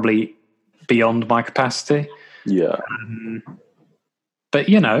is probably beyond my capacity. Yeah. But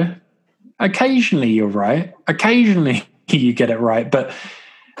occasionally you're right. Occasionally you get it right. But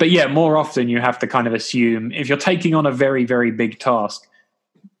yeah, more often you have to kind of assume if you're taking on a very, very big task,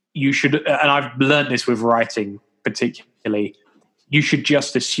 you should, and I've learned this with writing particularly, you should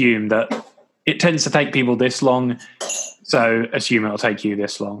just assume that it tends to take people this long, so assume it'll take you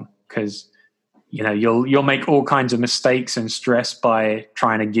this long, because you'll make all kinds of mistakes and stress by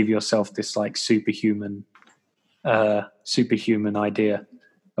trying to give yourself this like superhuman idea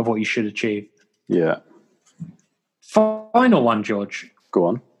of what you should achieve. Yeah. Final one, George. Go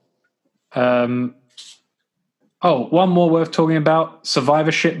on. One more worth talking about: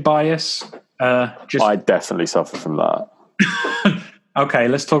 survivorship bias. I definitely suffer from that. Okay,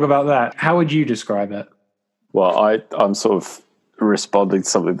 let's talk about that. How would you describe it? Well, I'm sort of responding to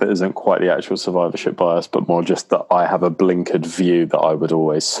something that isn't quite the actual survivorship bias, but more just that I have a blinkered view that I would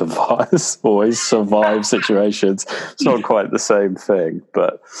always survive situations. It's not quite the same thing,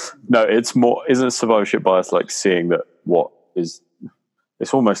 but no, it's more, isn't survivorship bias like seeing that it's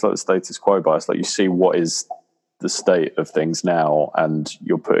almost like the status quo bias, like you see what is the state of things now and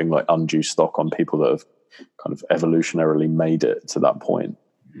you're putting like undue stock on people that have kind of evolutionarily made it to that point.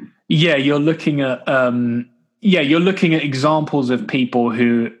 Yeah, you're looking at examples of people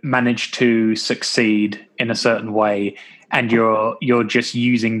who manage to succeed in a certain way, and you're just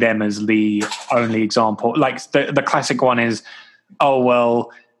using them as the only example. Like the classic one is, oh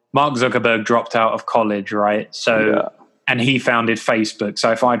well, Mark Zuckerberg dropped out of college, right? So and he founded Facebook.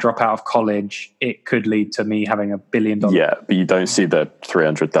 So if I drop out of college, it could lead to me having $1 billion. Yeah, but you don't see the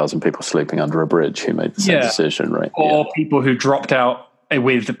 300,000 people sleeping under a bridge who made the same decision, right? Or people who dropped out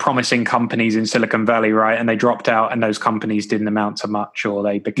with promising companies in Silicon Valley, right? And they dropped out and those companies didn't amount to much, or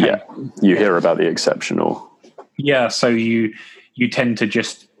they became... Yeah, you hear about the exceptional. Yeah, so you tend to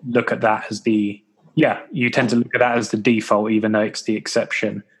just look at that as the... Yeah, you tend to look at that as the default, even though it's the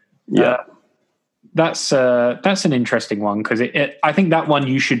exception. Yeah. That's an interesting one, because I think that one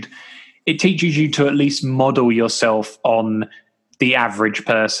it teaches you to at least model yourself on the average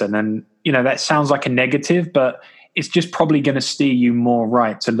person. And, that sounds like a negative, but it's just probably going to steer you more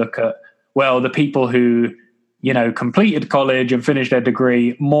right to look at, well, the people who, completed college and finished their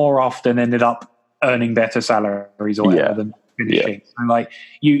degree more often ended up earning better salaries or whatever than finishing. So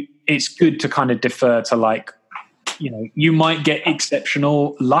it's good to kind of defer to you might get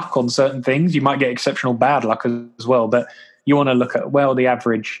exceptional luck on certain things. You might get exceptional bad luck as well, but you want to look at, well, the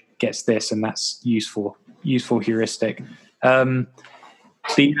average gets this, and that's useful heuristic. The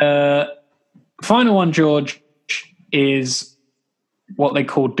final one, George, is what they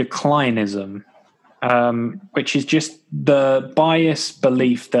call declinism, which is just the biased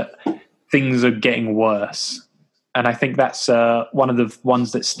belief that things are getting worse. And I think that's one of the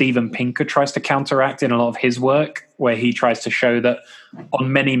ones that Steven Pinker tries to counteract in a lot of his work, where he tries to show that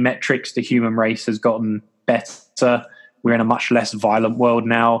on many metrics, the human race has gotten better. We're in a much less violent world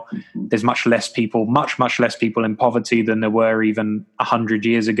now. There's much less people in poverty than there were even 100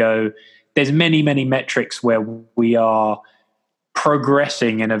 years ago. There's many, many metrics where we are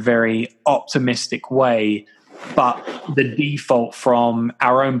progressing in a very optimistic way, but the default from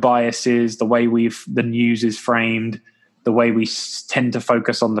our own biases, the way the news is framed, the way we tend to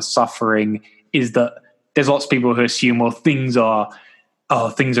focus on the suffering, is that there's lots of people who assume, well, things are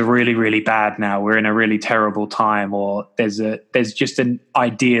really, really bad now. We're in a really terrible time, or there's just an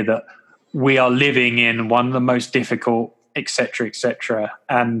idea that we are living in one of the most difficult, et cetera.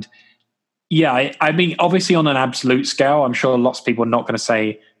 And yeah, I mean, obviously on an absolute scale, I'm sure lots of people are not going to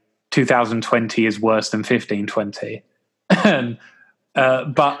say 2020 is worse than 1520.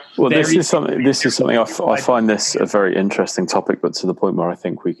 But this is something I find this a very interesting topic, but to the point where I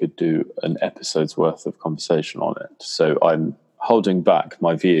think we could do an episode's worth of conversation on it. So I'm holding back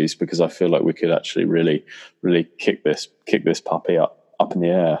my views because I feel like we could actually really, really kick this puppy up in the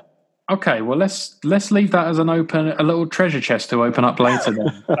air. Okay, well let's leave that as a little treasure chest to open up later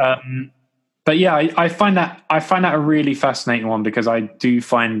then. But yeah, I find that a really fascinating one, because I do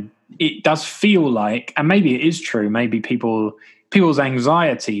find it does feel like, and maybe it is true, maybe people's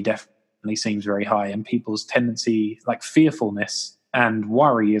anxiety definitely seems very high, and people's tendency, like fearfulness and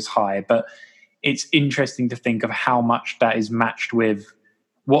worry, is high. But it's interesting to think of how much that is matched with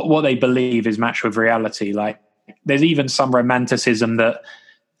what they believe is matched with reality. Like there's even some romanticism that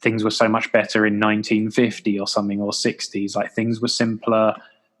things were so much better in 1950 or something, or 60s, like things were simpler,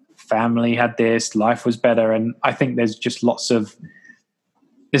 family had this, life was better. And I think there's just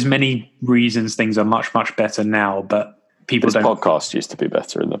there's many reasons things are much, much better now, but people this podcast used to be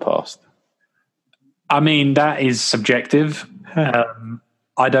better in the past. I mean, that is subjective.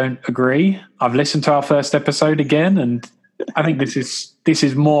 I don't agree. I've listened to our first episode again, and I think this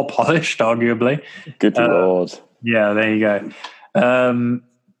is more polished, arguably. Good Lord. Yeah, there you go.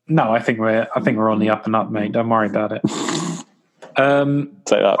 No, I think we're on the up and up, mate. Don't worry about it.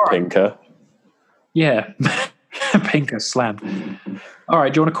 Take that, right. Pinker. Yeah, Pinker slammed. All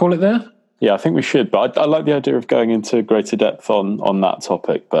right, do you want to call it there? Yeah, I think we should. But I like the idea of going into greater depth on that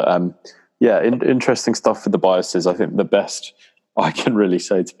topic. But interesting stuff for the biases. I think the best I can really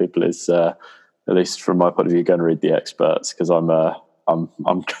say to people is, at least from my point of view, go and read The Experts, because I'm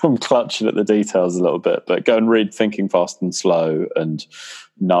clutching at the details a little bit. But go and read Thinking Fast and Slow and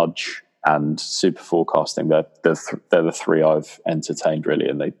Nudge and Super Forecasting. They're the three I've entertained, really,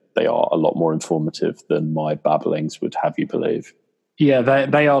 and they are a lot more informative than my babblings would have you believe. Yeah,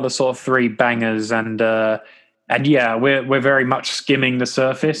 they are the sort of three bangers, and yeah, we're very much skimming the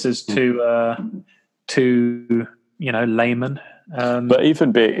surface as to laymen. But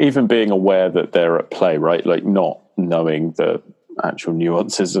even being aware that they're at play, right? Like not knowing the actual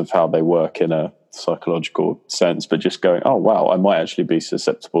nuances of how they work in a psychological sense, but just going, oh wow, I might actually be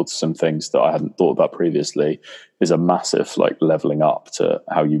susceptible to some things that I hadn't thought about previously, is a massive leveling up to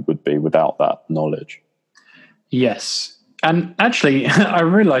how you would be without that knowledge. Yes. And actually, I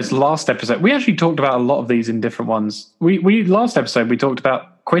realized last episode, we actually talked about a lot of these in different ones. Last episode, we talked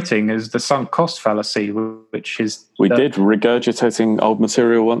about quitting as the sunk cost fallacy, which is... We did, regurgitating old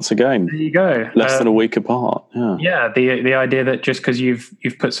material once again. There you go. Less than a week apart. Yeah, the idea that just because you've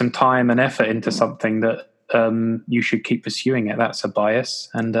put some time and effort into something that you should keep pursuing it, that's a bias.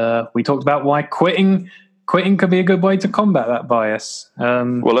 And we talked about why quitting could be a good way to combat that bias.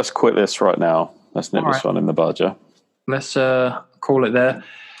 Well, let's quit this right now. Let's nip this one in the bud, yeah. Let's call it there.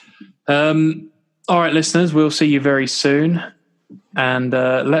 All right, listeners, we'll see you very soon. And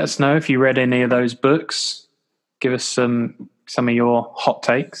let us know if you read any of those books. Give us some of your hot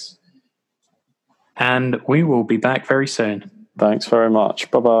takes. And we will be back very soon. Thanks very much.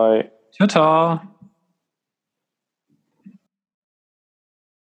 Bye-bye. Ta-ta.